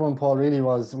thing for everyone, Paul, really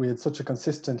was we had such a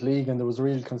consistent league and there was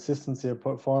real consistency of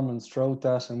performance throughout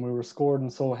that, and we were scoring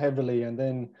so heavily. And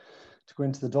then to go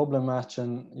into the Dublin match,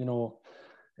 and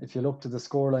if you looked at the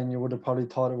scoreline, you would have probably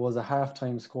thought it was a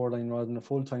half-time scoreline rather than a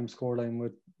full-time scoreline,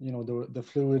 with the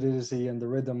fluidity and the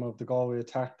rhythm of the Galway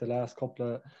attack the last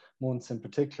couple of months in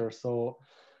particular. So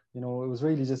it was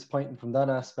really disappointing from that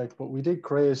aspect. But we did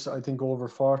create, I think, over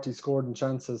 40 scored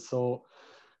chances. So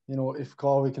if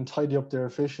Galway can tidy up their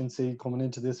efficiency coming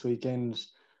into this weekend,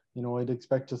 I'd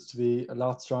expect us to be a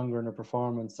lot stronger in our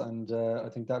performance, and I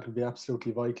think that will be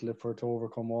absolutely vital if we're to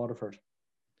overcome Waterford.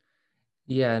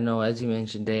 Yeah, no, as you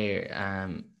mentioned there,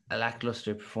 a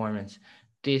lackluster performance.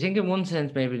 Do you think in one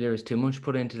sense maybe there was too much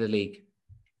put into the league?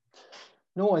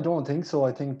 No, I don't think so.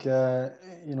 I think,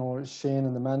 Shane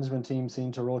and the management team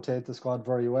seemed to rotate the squad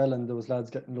very well, and there was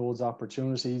lads getting loads of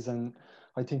opportunities. And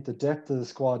I think the depth of the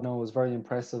squad now is very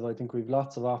impressive. I think we've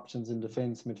lots of options in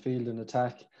defence, midfield and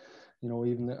attack.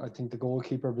 Even I think the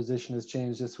goalkeeper position has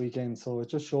changed this weekend. So it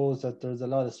just shows that there's a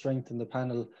lot of strength in the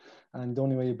panel. And the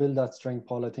only way you build that strength,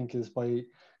 Paul, I think, is by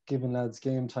giving lads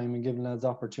game time and giving lads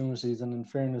opportunities. And in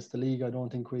fairness, the league, I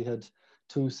don't think we had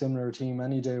two similar team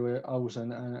any day out,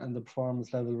 and the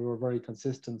performance level were very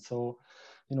consistent. So,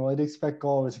 I'd expect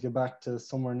Galway to get back to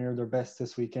somewhere near their best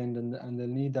this weekend, and they'll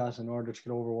need that in order to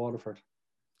get over Waterford.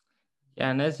 Yeah,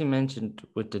 and as you mentioned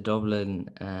with the Dublin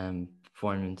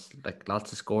performance, like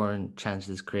lots of scoring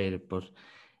chances created, but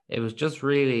it was just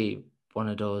really one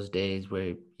of those days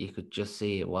where you could just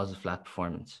see it was a flat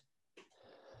performance.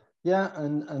 Yeah,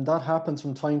 and that happens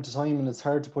from time to time, and it's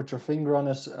hard to put your finger on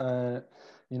it.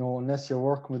 Unless you're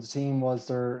working with the team, was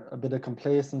there a bit of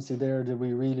complacency there? Did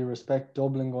we really respect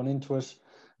Dublin going into it?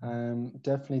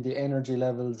 Definitely the energy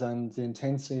levels and the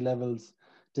intensity levels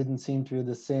didn't seem to be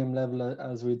the same level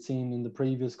as we'd seen in the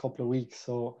previous couple of weeks.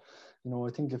 So, I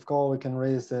think if Galway can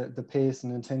raise the pace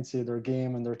and intensity of their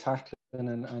game and their tackling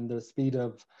and the speed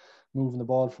of moving the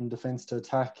ball from defence to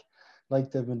attack,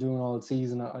 like they've been doing all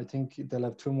season, I think they'll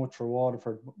have too much for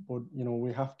Waterford. But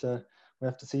we have to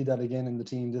see that again in the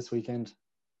team this weekend.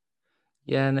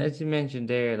 Yeah, and as you mentioned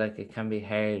there, like it can be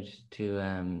hard to,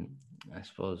 I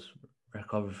suppose,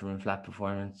 recover from a flat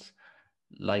performance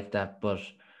like that. But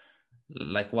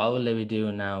like, what will they be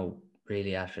doing now,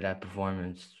 really, after that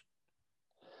performance?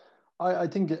 I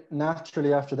think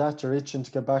naturally after that you're itching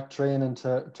to get back training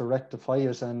to rectify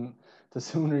it, and the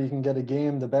sooner you can get a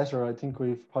game, the better. I think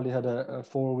we've probably had a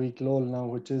 4-week lull now,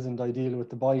 which isn't ideal with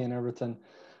the bye and everything.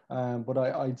 But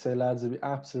I'd say lads will be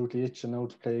absolutely itching now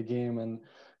to play a game, and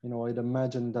I'd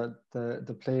imagine that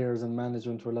the players and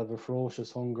management will have a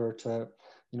ferocious hunger to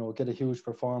get a huge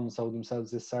performance out of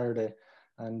themselves this Saturday.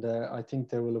 And I think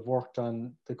they will have worked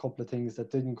on the couple of things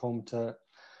that didn't come to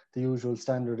the usual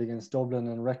standard against Dublin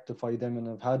and rectify them, and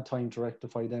have had time to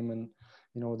rectify them. And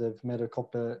they've made a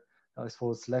couple of, I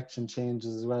suppose, selection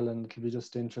changes as well, and it'll be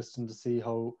just interesting to see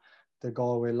how the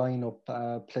Galway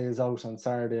lineup plays out on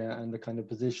Saturday, and the kind of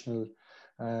positional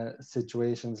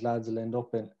situations lads will end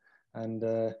up in. And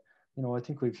I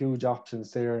think we've huge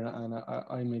options there, and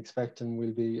I'm expecting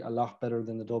we'll be a lot better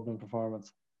than the Dublin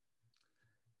performance.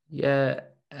 Yeah,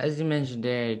 as you mentioned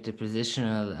there, the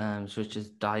positional switches.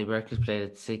 Dahi Burke has played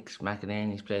at 6,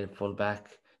 McInerney's played at full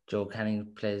back, Joe Canning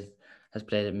has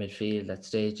played at midfield at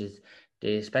stages. Do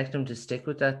you expect him to stick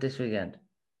with that this weekend?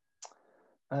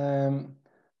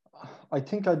 I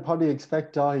think I'd probably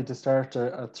expect Dahi to start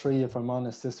at 3, if I'm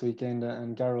honest, this weekend,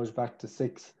 and Garrosh back to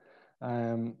 6.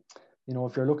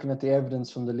 If you're looking at the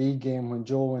evidence from the league game when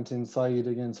Joe went inside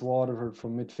against Waterford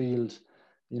from midfield,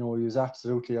 he was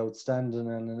absolutely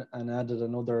outstanding and added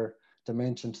another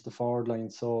dimension to the forward line.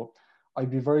 So I'd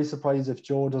be very surprised if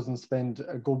Joe doesn't spend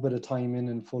a good bit of time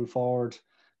in full forward.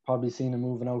 Probably seen him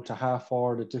moving out to half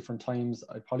forward at different times.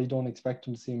 I probably don't expect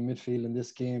him to see him midfield in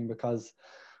this game, because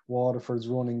Waterford's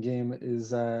running game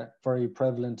is very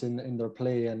prevalent in their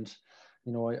play, and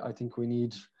I think we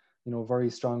need very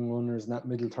strong runners in that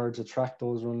middle third to track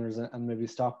those runners and maybe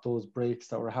stop those breaks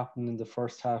that were happening in the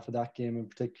first half of that game, in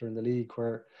particular in the league,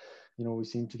 where we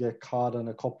seem to get caught on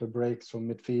a couple of breaks from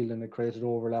midfield, and it created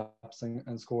overlaps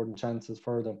and scored chances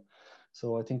for them.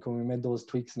 So I think when we made those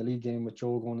tweaks in the league game with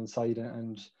Joe going inside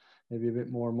and maybe a bit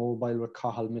more mobile with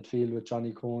Cahill midfield with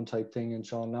Johnny Cohen type thing, and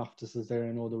Sean Loftus is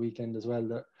there, the weekend as well,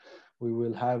 that we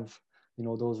will have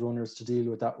those runners to deal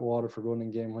with that Waterford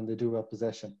running game when they do have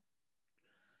possession.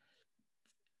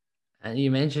 And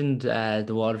you mentioned the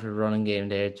Waterford running game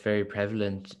there. It's very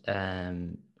prevalent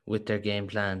with their game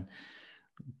plan.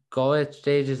 Galway at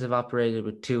stages have operated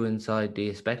with 2 inside. Do you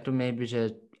expect them maybe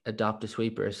to adopt a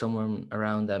sweeper or somewhere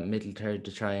around that middle third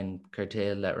to try and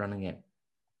curtail that running game?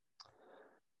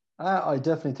 I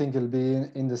definitely think it'll be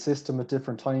in the system at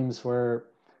different times, where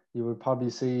you would probably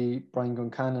see Brian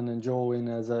Guncannon and Joe in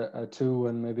as a 2,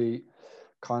 and maybe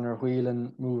Conor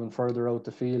Whelan moving further out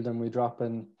the field, and we drop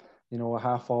in, a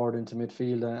half forward into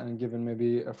midfield and giving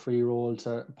maybe a free role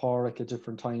to Pádraig at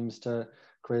different times to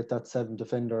create that 7th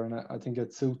defender. And I think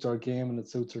it suits our game, and it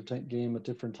suits our game at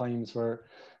different times, where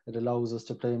it allows us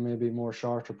to play maybe more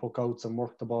shorter puck outs and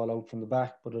work the ball out from the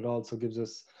back, but it also gives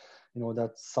us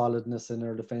that solidness in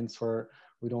our defence where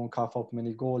we don't cough up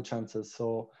many goal chances.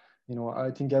 So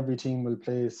I think every team will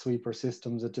play sweeper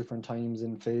systems at different times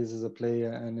in phases of play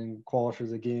and in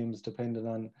quarters of games, depending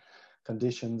on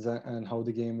conditions and how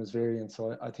the game is varying.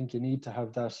 So I think you need to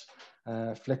have that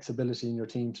flexibility in your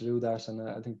team to do that, and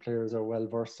I think players are well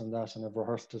versed in that and have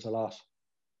rehearsed it a lot.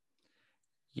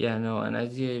 Yeah, no, and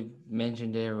as you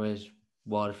mentioned there was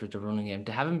Waterford, the running game.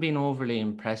 They haven't been overly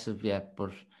impressive yet,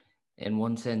 but in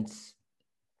one sense,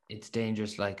 it's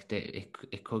dangerous. Like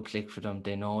it could click for them.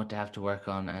 They know what they have to work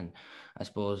on, and I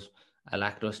suppose a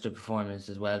lackluster performance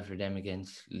as well for them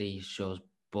against Leeds shows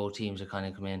both teams have kind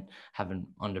of come in having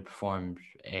underperformed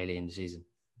early in the season.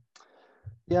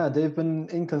 Yeah, they've been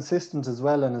inconsistent as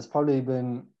well, and it's probably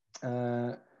been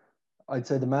I'd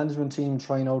say the management team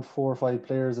trying out 4 or 5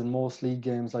 players in most league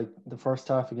games. Like the first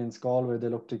half against Galway, they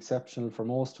looked exceptional for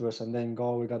most of it, and then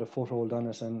Galway got a foothold on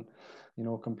it and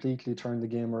completely turned the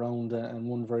game around and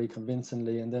won very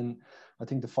convincingly. And then I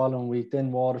think the following week,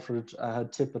 then Waterford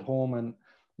had Tip at home, and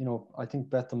I think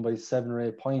bet them by 7 or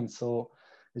 8 points. So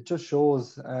it just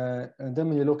shows. And then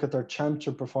when you look at their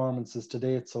championship performances to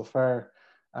date so far,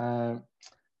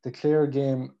 the Clare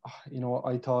game,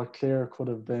 I thought Clare could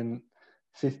have been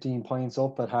 15 points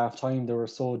up at half time. They were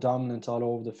so dominant all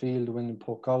over the field, winning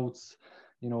puck outs,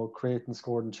 creating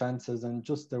scoring chances, and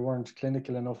just they weren't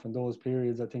clinical enough in those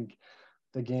periods. I think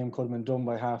the game could have been done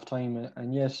by half time,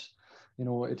 and yet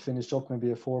it finished up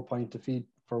maybe a 4-point defeat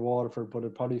for Waterford, but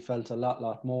it probably felt a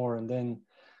lot more. And then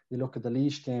you look at the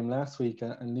Laois game last week,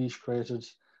 and Laois created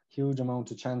huge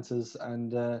amount of chances,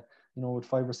 and with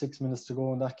 5 or 6 minutes to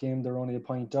go in that game, they're only a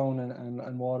point down,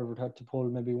 and Waterford had to pull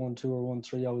maybe 1-2 or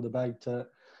 1-3 out of the bag to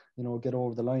get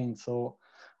over the line. So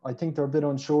I think they're a bit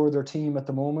unsure of their team at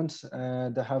the moment.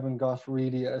 They haven't got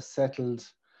really a settled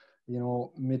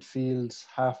midfield,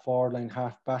 half forward line,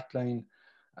 half back line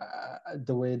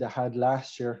the way they had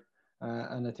last year,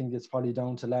 and I think it's probably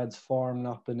down to lads' form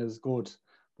not being as good.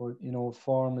 But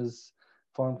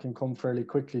form can come fairly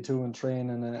quickly too in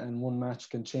training, and one match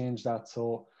can change that.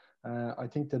 So I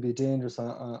think they'll be dangerous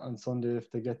on Sunday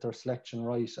if they get their selection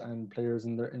right and players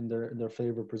in their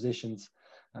favourite positions.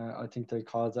 I think they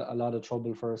cause a lot of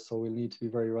trouble for us, so we'll need to be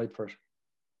very right for it.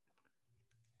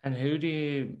 And who do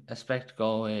you expect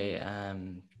Galway,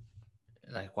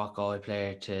 what Galway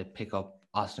player to pick up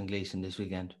Austin Gleeson this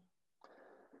weekend?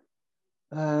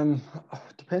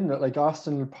 Depending, like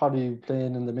Austin will probably be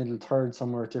playing in the middle third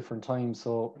somewhere at different times.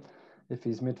 So if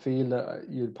he's midfield,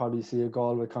 you'll probably see a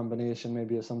Galway combination,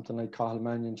 maybe of something like Cathal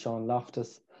Mannion, Sean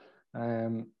Loftus.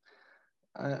 And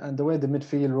the way the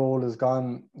midfield role has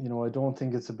gone, I don't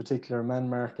think it's a particular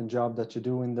man-marking job that you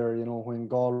do in there. When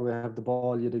Galway have the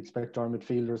ball, you'd expect our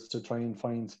midfielders to try and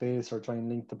find space or try and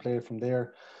link the play from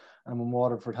there. And when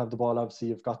Waterford have the ball, obviously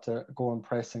you've got to go and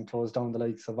press and close down the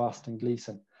likes of Austin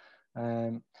Gleeson.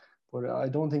 But I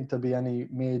don't think there'll be any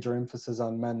major emphasis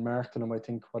on man marking him. I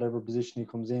think whatever position he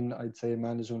comes in, I'd say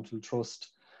management will trust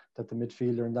that the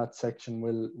midfielder in that section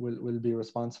will be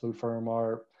responsible for him,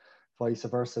 or vice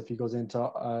versa. If he goes into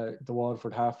the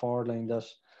Waterford half forward line, that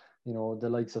the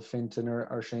likes of Finton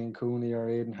or Shane Cooney or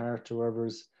Aidan Hart,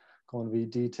 whoever's going to be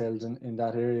detailed in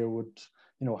that area, would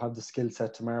have the skill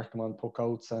set to mark him on puck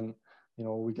outs, and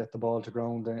we get the ball to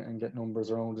ground and get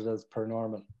numbers around it as per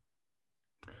normal.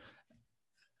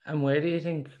 And where do you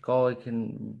think Galway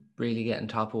can really get on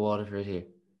top of Waterford here?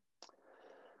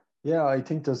 Yeah, I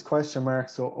think there's question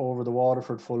marks over the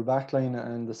Waterford full back line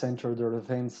and the centre of their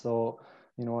defence. So,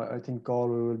 I think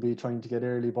Galway will be trying to get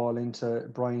early ball into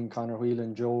Brian, Conor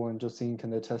Whelan, Joe, and just seeing can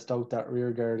they test out that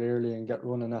rear guard early and get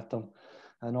running at them.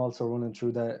 And also running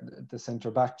through the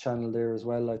centre back channel there as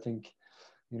well. I think,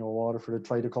 Waterford had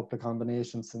tried a couple of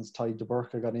combinations since Tadhg de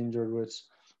Burka got injured with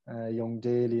young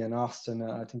Daly and Austin.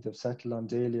 I think they've settled on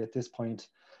Daly at this point.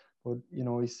 But,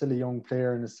 he's still a young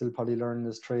player and is still probably learning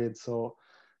his trade. So,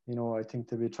 I think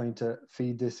they'll be trying to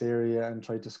feed this area and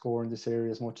try to score in this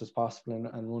area as much as possible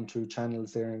and run through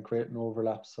channels there and create an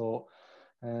overlap. So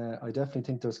I definitely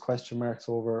think there's question marks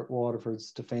over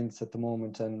Waterford's defence at the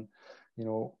moment. And,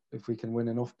 if we can win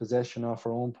enough possession off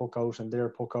our own puck out and their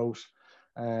puck out,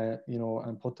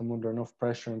 and put them under enough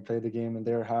pressure and play the game in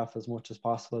their half as much as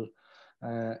possible,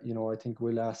 I think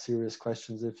we'll ask serious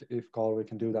questions if Galway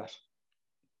can do that.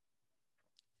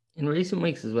 In recent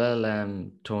weeks as well,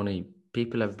 Tony,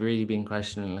 people have really been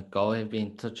questioning, like, Galway have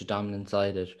been such a dominant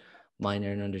side at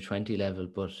minor and under 20 level,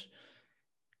 but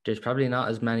there's probably not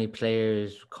as many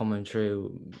players coming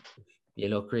through. You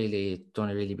look, really, it's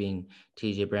only really been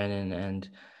TJ Brennan and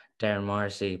Darren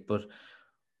Morrissey, but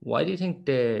why do you think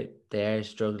they are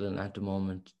struggling at the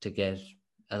moment to get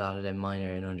a lot of them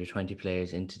minor and under 20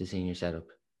 players into the senior setup?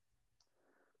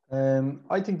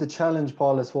 I think the challenge,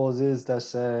 Paul, I suppose, is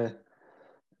that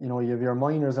you have your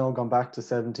minors now gone back to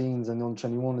 17s and under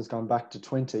 21 has gone back to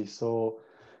 20. So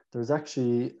there's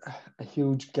actually a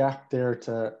huge gap there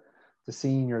to the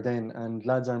senior then, and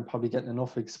lads aren't probably getting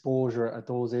enough exposure at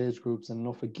those age groups and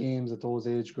enough of games at those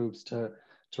age groups to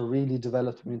really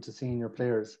develop them into senior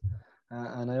players.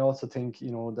 And I also think,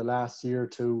 the last year or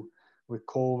two with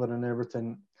COVID and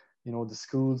everything, the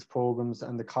schools programs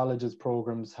and the colleges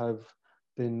programs have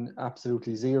been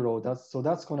absolutely zero. That's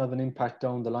going to have an impact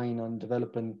down the line on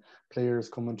developing players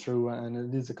coming through, and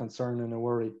it is a concern and a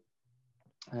worry.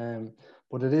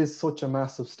 But it is such a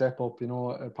massive step up.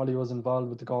 I probably was involved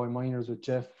with the Galway Minors with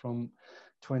Jeff from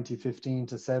 2015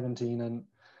 to 17, and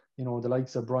the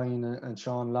likes of Brian and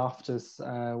Sean Loftus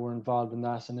were involved in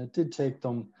that, and it did take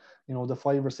them the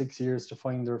 5 or 6 years to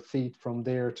find their feet from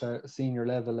there to senior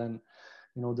level. And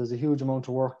there's a huge amount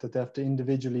of work that they have to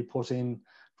individually put in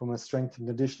from a strength and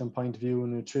conditioning point of view, a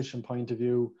nutrition point of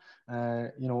view,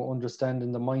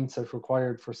 understanding the mindset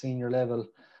required for senior level,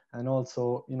 and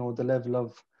also, the level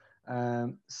of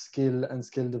skill and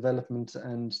skill development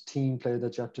and team play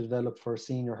that you have to develop for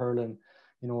senior hurling.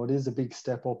 It is a big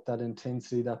step up, that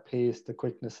intensity, that pace, the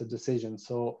quickness of decision.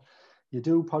 So you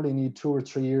do probably need 2 or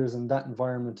 3 years in that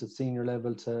environment at senior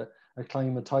level to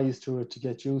acclimatise to it, to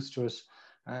get used to it,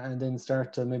 and then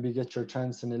start to maybe get your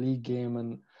chance in a league game.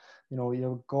 And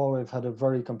Galway have had a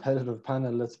very competitive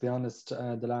panel, let's be honest,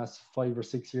 the last 5 or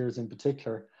 6 years in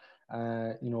particular.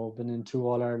 Been in 2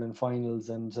 All-Ireland finals,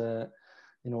 and it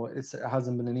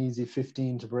hasn't been an easy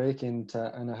 15 to break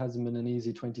into, and it hasn't been an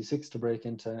easy 26 to break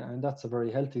into, and that's a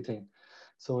very healthy thing.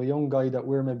 So a young guy that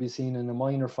we're maybe seeing in a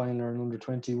minor final or an under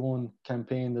 21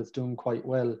 campaign that's doing quite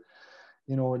well,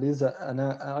 it is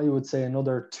I would say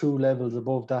another 2 levels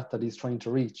above that he's trying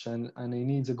to reach, and he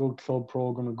needs a good club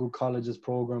program, a good colleges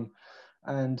program,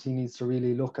 and he needs to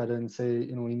really look at it and say,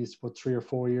 he needs to put 3 or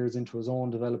 4 years into his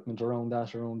own development around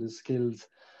his skills,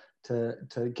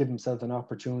 to give himself an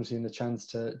opportunity and a chance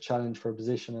to challenge for a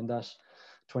position in that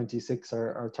 26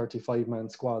 or 35 man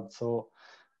squad. So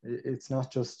it's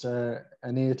not just an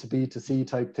A to B to C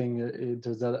type thing.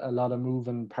 There's a lot of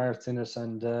moving parts in it,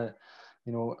 and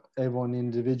everyone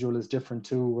individual is different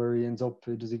too, where he ends up.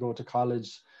 Does he go to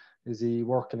college? Is he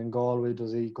working in Galway?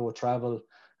 Does he go travel?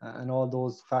 And all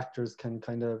those factors can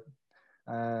kind of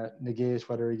negate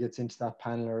whether he gets into that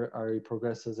panel or he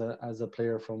progresses as a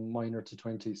player from minor to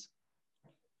 20s.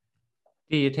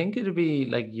 Do you think it'd be,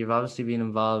 like, you've obviously been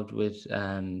involved with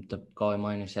the Galway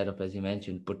minor setup, as you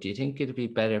mentioned, but do you think it'd be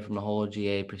better from a whole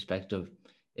GAA perspective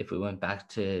if we went back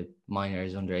to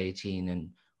minors under 18 and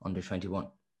under 21?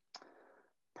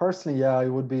 Personally, yeah, I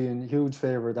would be in huge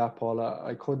favour of that, Paul.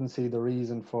 I couldn't see the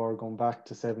reason for going back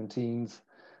to 17s.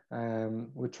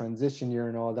 With transition year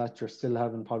and all that, you're still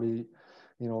having probably,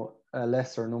 a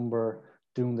lesser number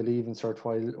doing the leaving cert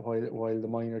while the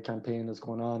minor campaign is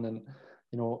going on. And,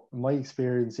 in my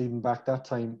experience, even back that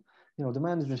time, the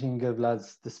management team gave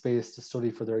lads the space to study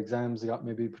for their exams. They got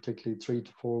maybe particularly 3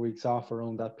 to 4 weeks off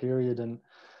around that period. And,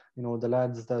 the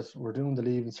lads that were doing the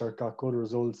leaving cert got good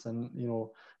results, and,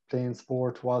 playing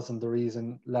sport wasn't the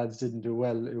reason lads didn't do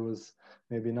well. It was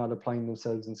maybe not applying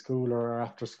themselves in school or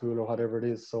after school or whatever it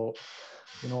is. So,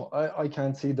 I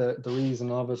can't see the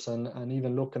reason of it. And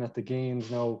even looking at the games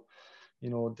now,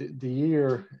 the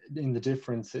year in the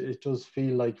difference, it does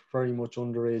feel like very much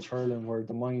underage hurling, where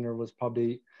the minor was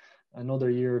probably another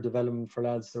year of development for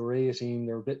lads that were 18.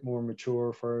 They're a bit more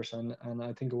mature for it. And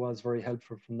I think it was very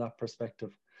helpful from that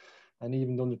perspective. And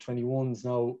even the under 21s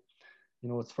now,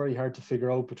 it's very hard to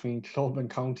figure out between club and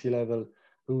county level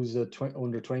who's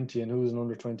under 20 and who's an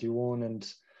under 21.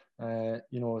 And,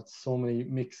 it's so many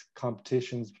mixed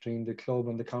competitions between the club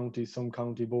and the county. Some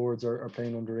county boards are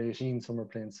playing under 18, some are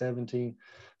playing 17,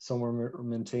 some are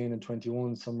maintaining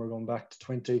 21, some are going back to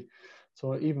 20.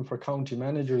 So even for county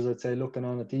managers, I'd say looking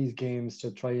on at these games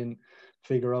to try and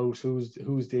figure out who's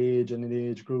the age and the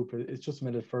age group, it's just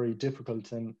made it very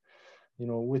difficult. And, you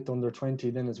know, with under 20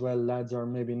 then as well, lads are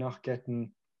maybe not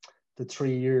getting the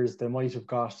 3 years they might have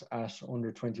got at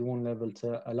under 21 level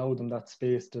to allow them that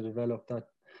space to develop, that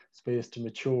space to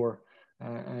mature.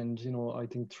 And, you know, I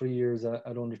think 3 years at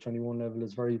under 21 level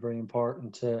is very, very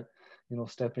important to, you know,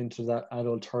 step into that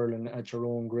adult hurling at your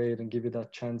own grade and give you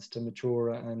that chance to mature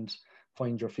and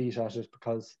find your feet at it,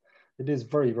 because it is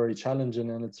very, very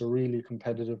challenging and it's a really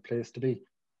competitive place to be.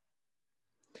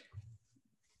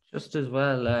 Just as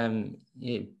well,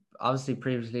 you obviously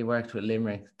previously worked with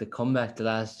Limerick. The comeback the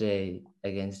last day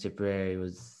against Tipperary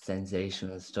was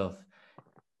sensational stuff.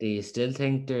 Do you still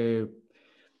think they're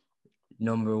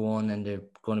number one and they're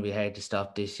going to be hard to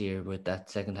stop this year with that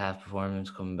second half performance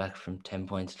coming back from 10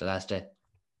 points the last day?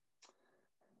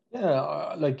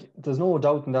 Yeah, like there's no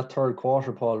doubt in that third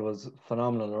quarter, Paul, was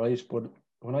phenomenal, right? But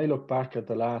when I look back at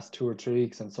the last 2 or 3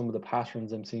 weeks and some of the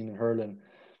patterns I'm seeing in hurling,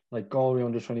 like Galway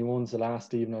under 21s the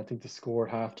last evening, I think the score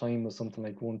at half time was something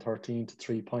like 113 to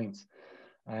 3 points.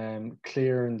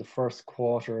 Clear in the first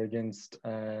quarter against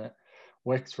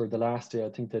Wexford the last day, I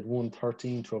think they'd won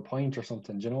 13 to a point or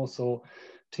something, you know. So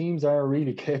teams are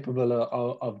really capable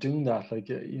of doing that. Like,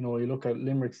 you know, you look at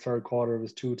Limerick's third quarter, it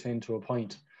was 210 to a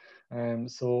point.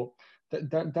 So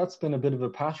that's been a bit of a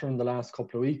pattern the last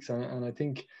couple of weeks. And I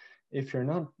think if you're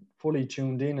not fully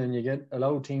tuned in and you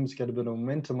allow teams to get a bit of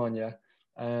momentum on you,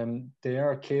 they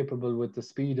are capable with the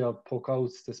speed of puck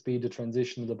outs, the speed of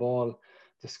transition of the ball,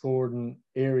 the scoring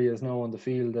areas now on the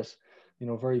field, that, you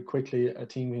know, very quickly a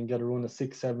team can get a run of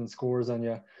 6-7 scores on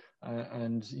you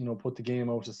and, you know, put the game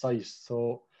out of sight.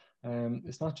 So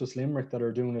it's not just Limerick that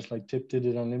are doing it. Like Tip did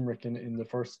it on Limerick in the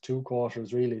first 2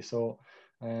 quarters, really. So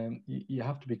you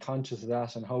have to be conscious of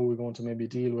that and how we're going to maybe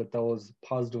deal with those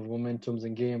positive momentums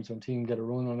in games when team get a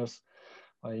run on us.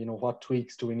 You know, what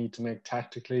tweaks do we need to make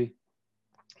tactically?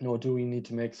 You know, do we need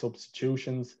to make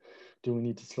substitutions? Do we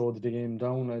need to slow the game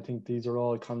down? I think these are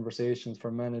all conversations for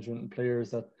management and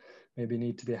players that maybe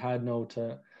need to be had now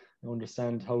to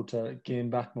understand how to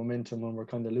gain back momentum when we're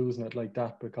kind of losing it like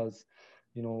that. Because,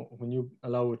 you know, when you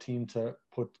allow a team to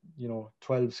put, you know,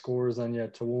 12 scores on you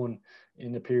to 1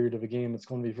 in a period of a game, it's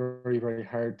going to be very, very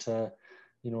hard to,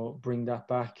 you know, bring that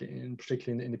back,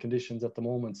 particularly in the conditions at the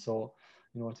moment. So,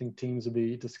 you know, I think teams will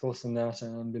be discussing that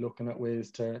and be looking at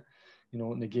ways to, you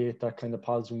know, negate that kind of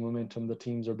positive momentum the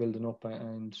teams are building up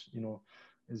and, you know,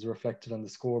 is reflected on the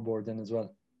scoreboard then as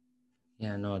well.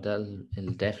 Yeah, no,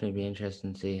 it'll definitely be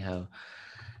interesting to see how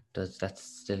does that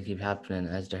still keep happening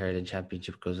as the hurling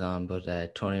championship goes on.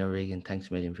 But Tony O'Regan, thanks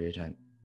a million for your time.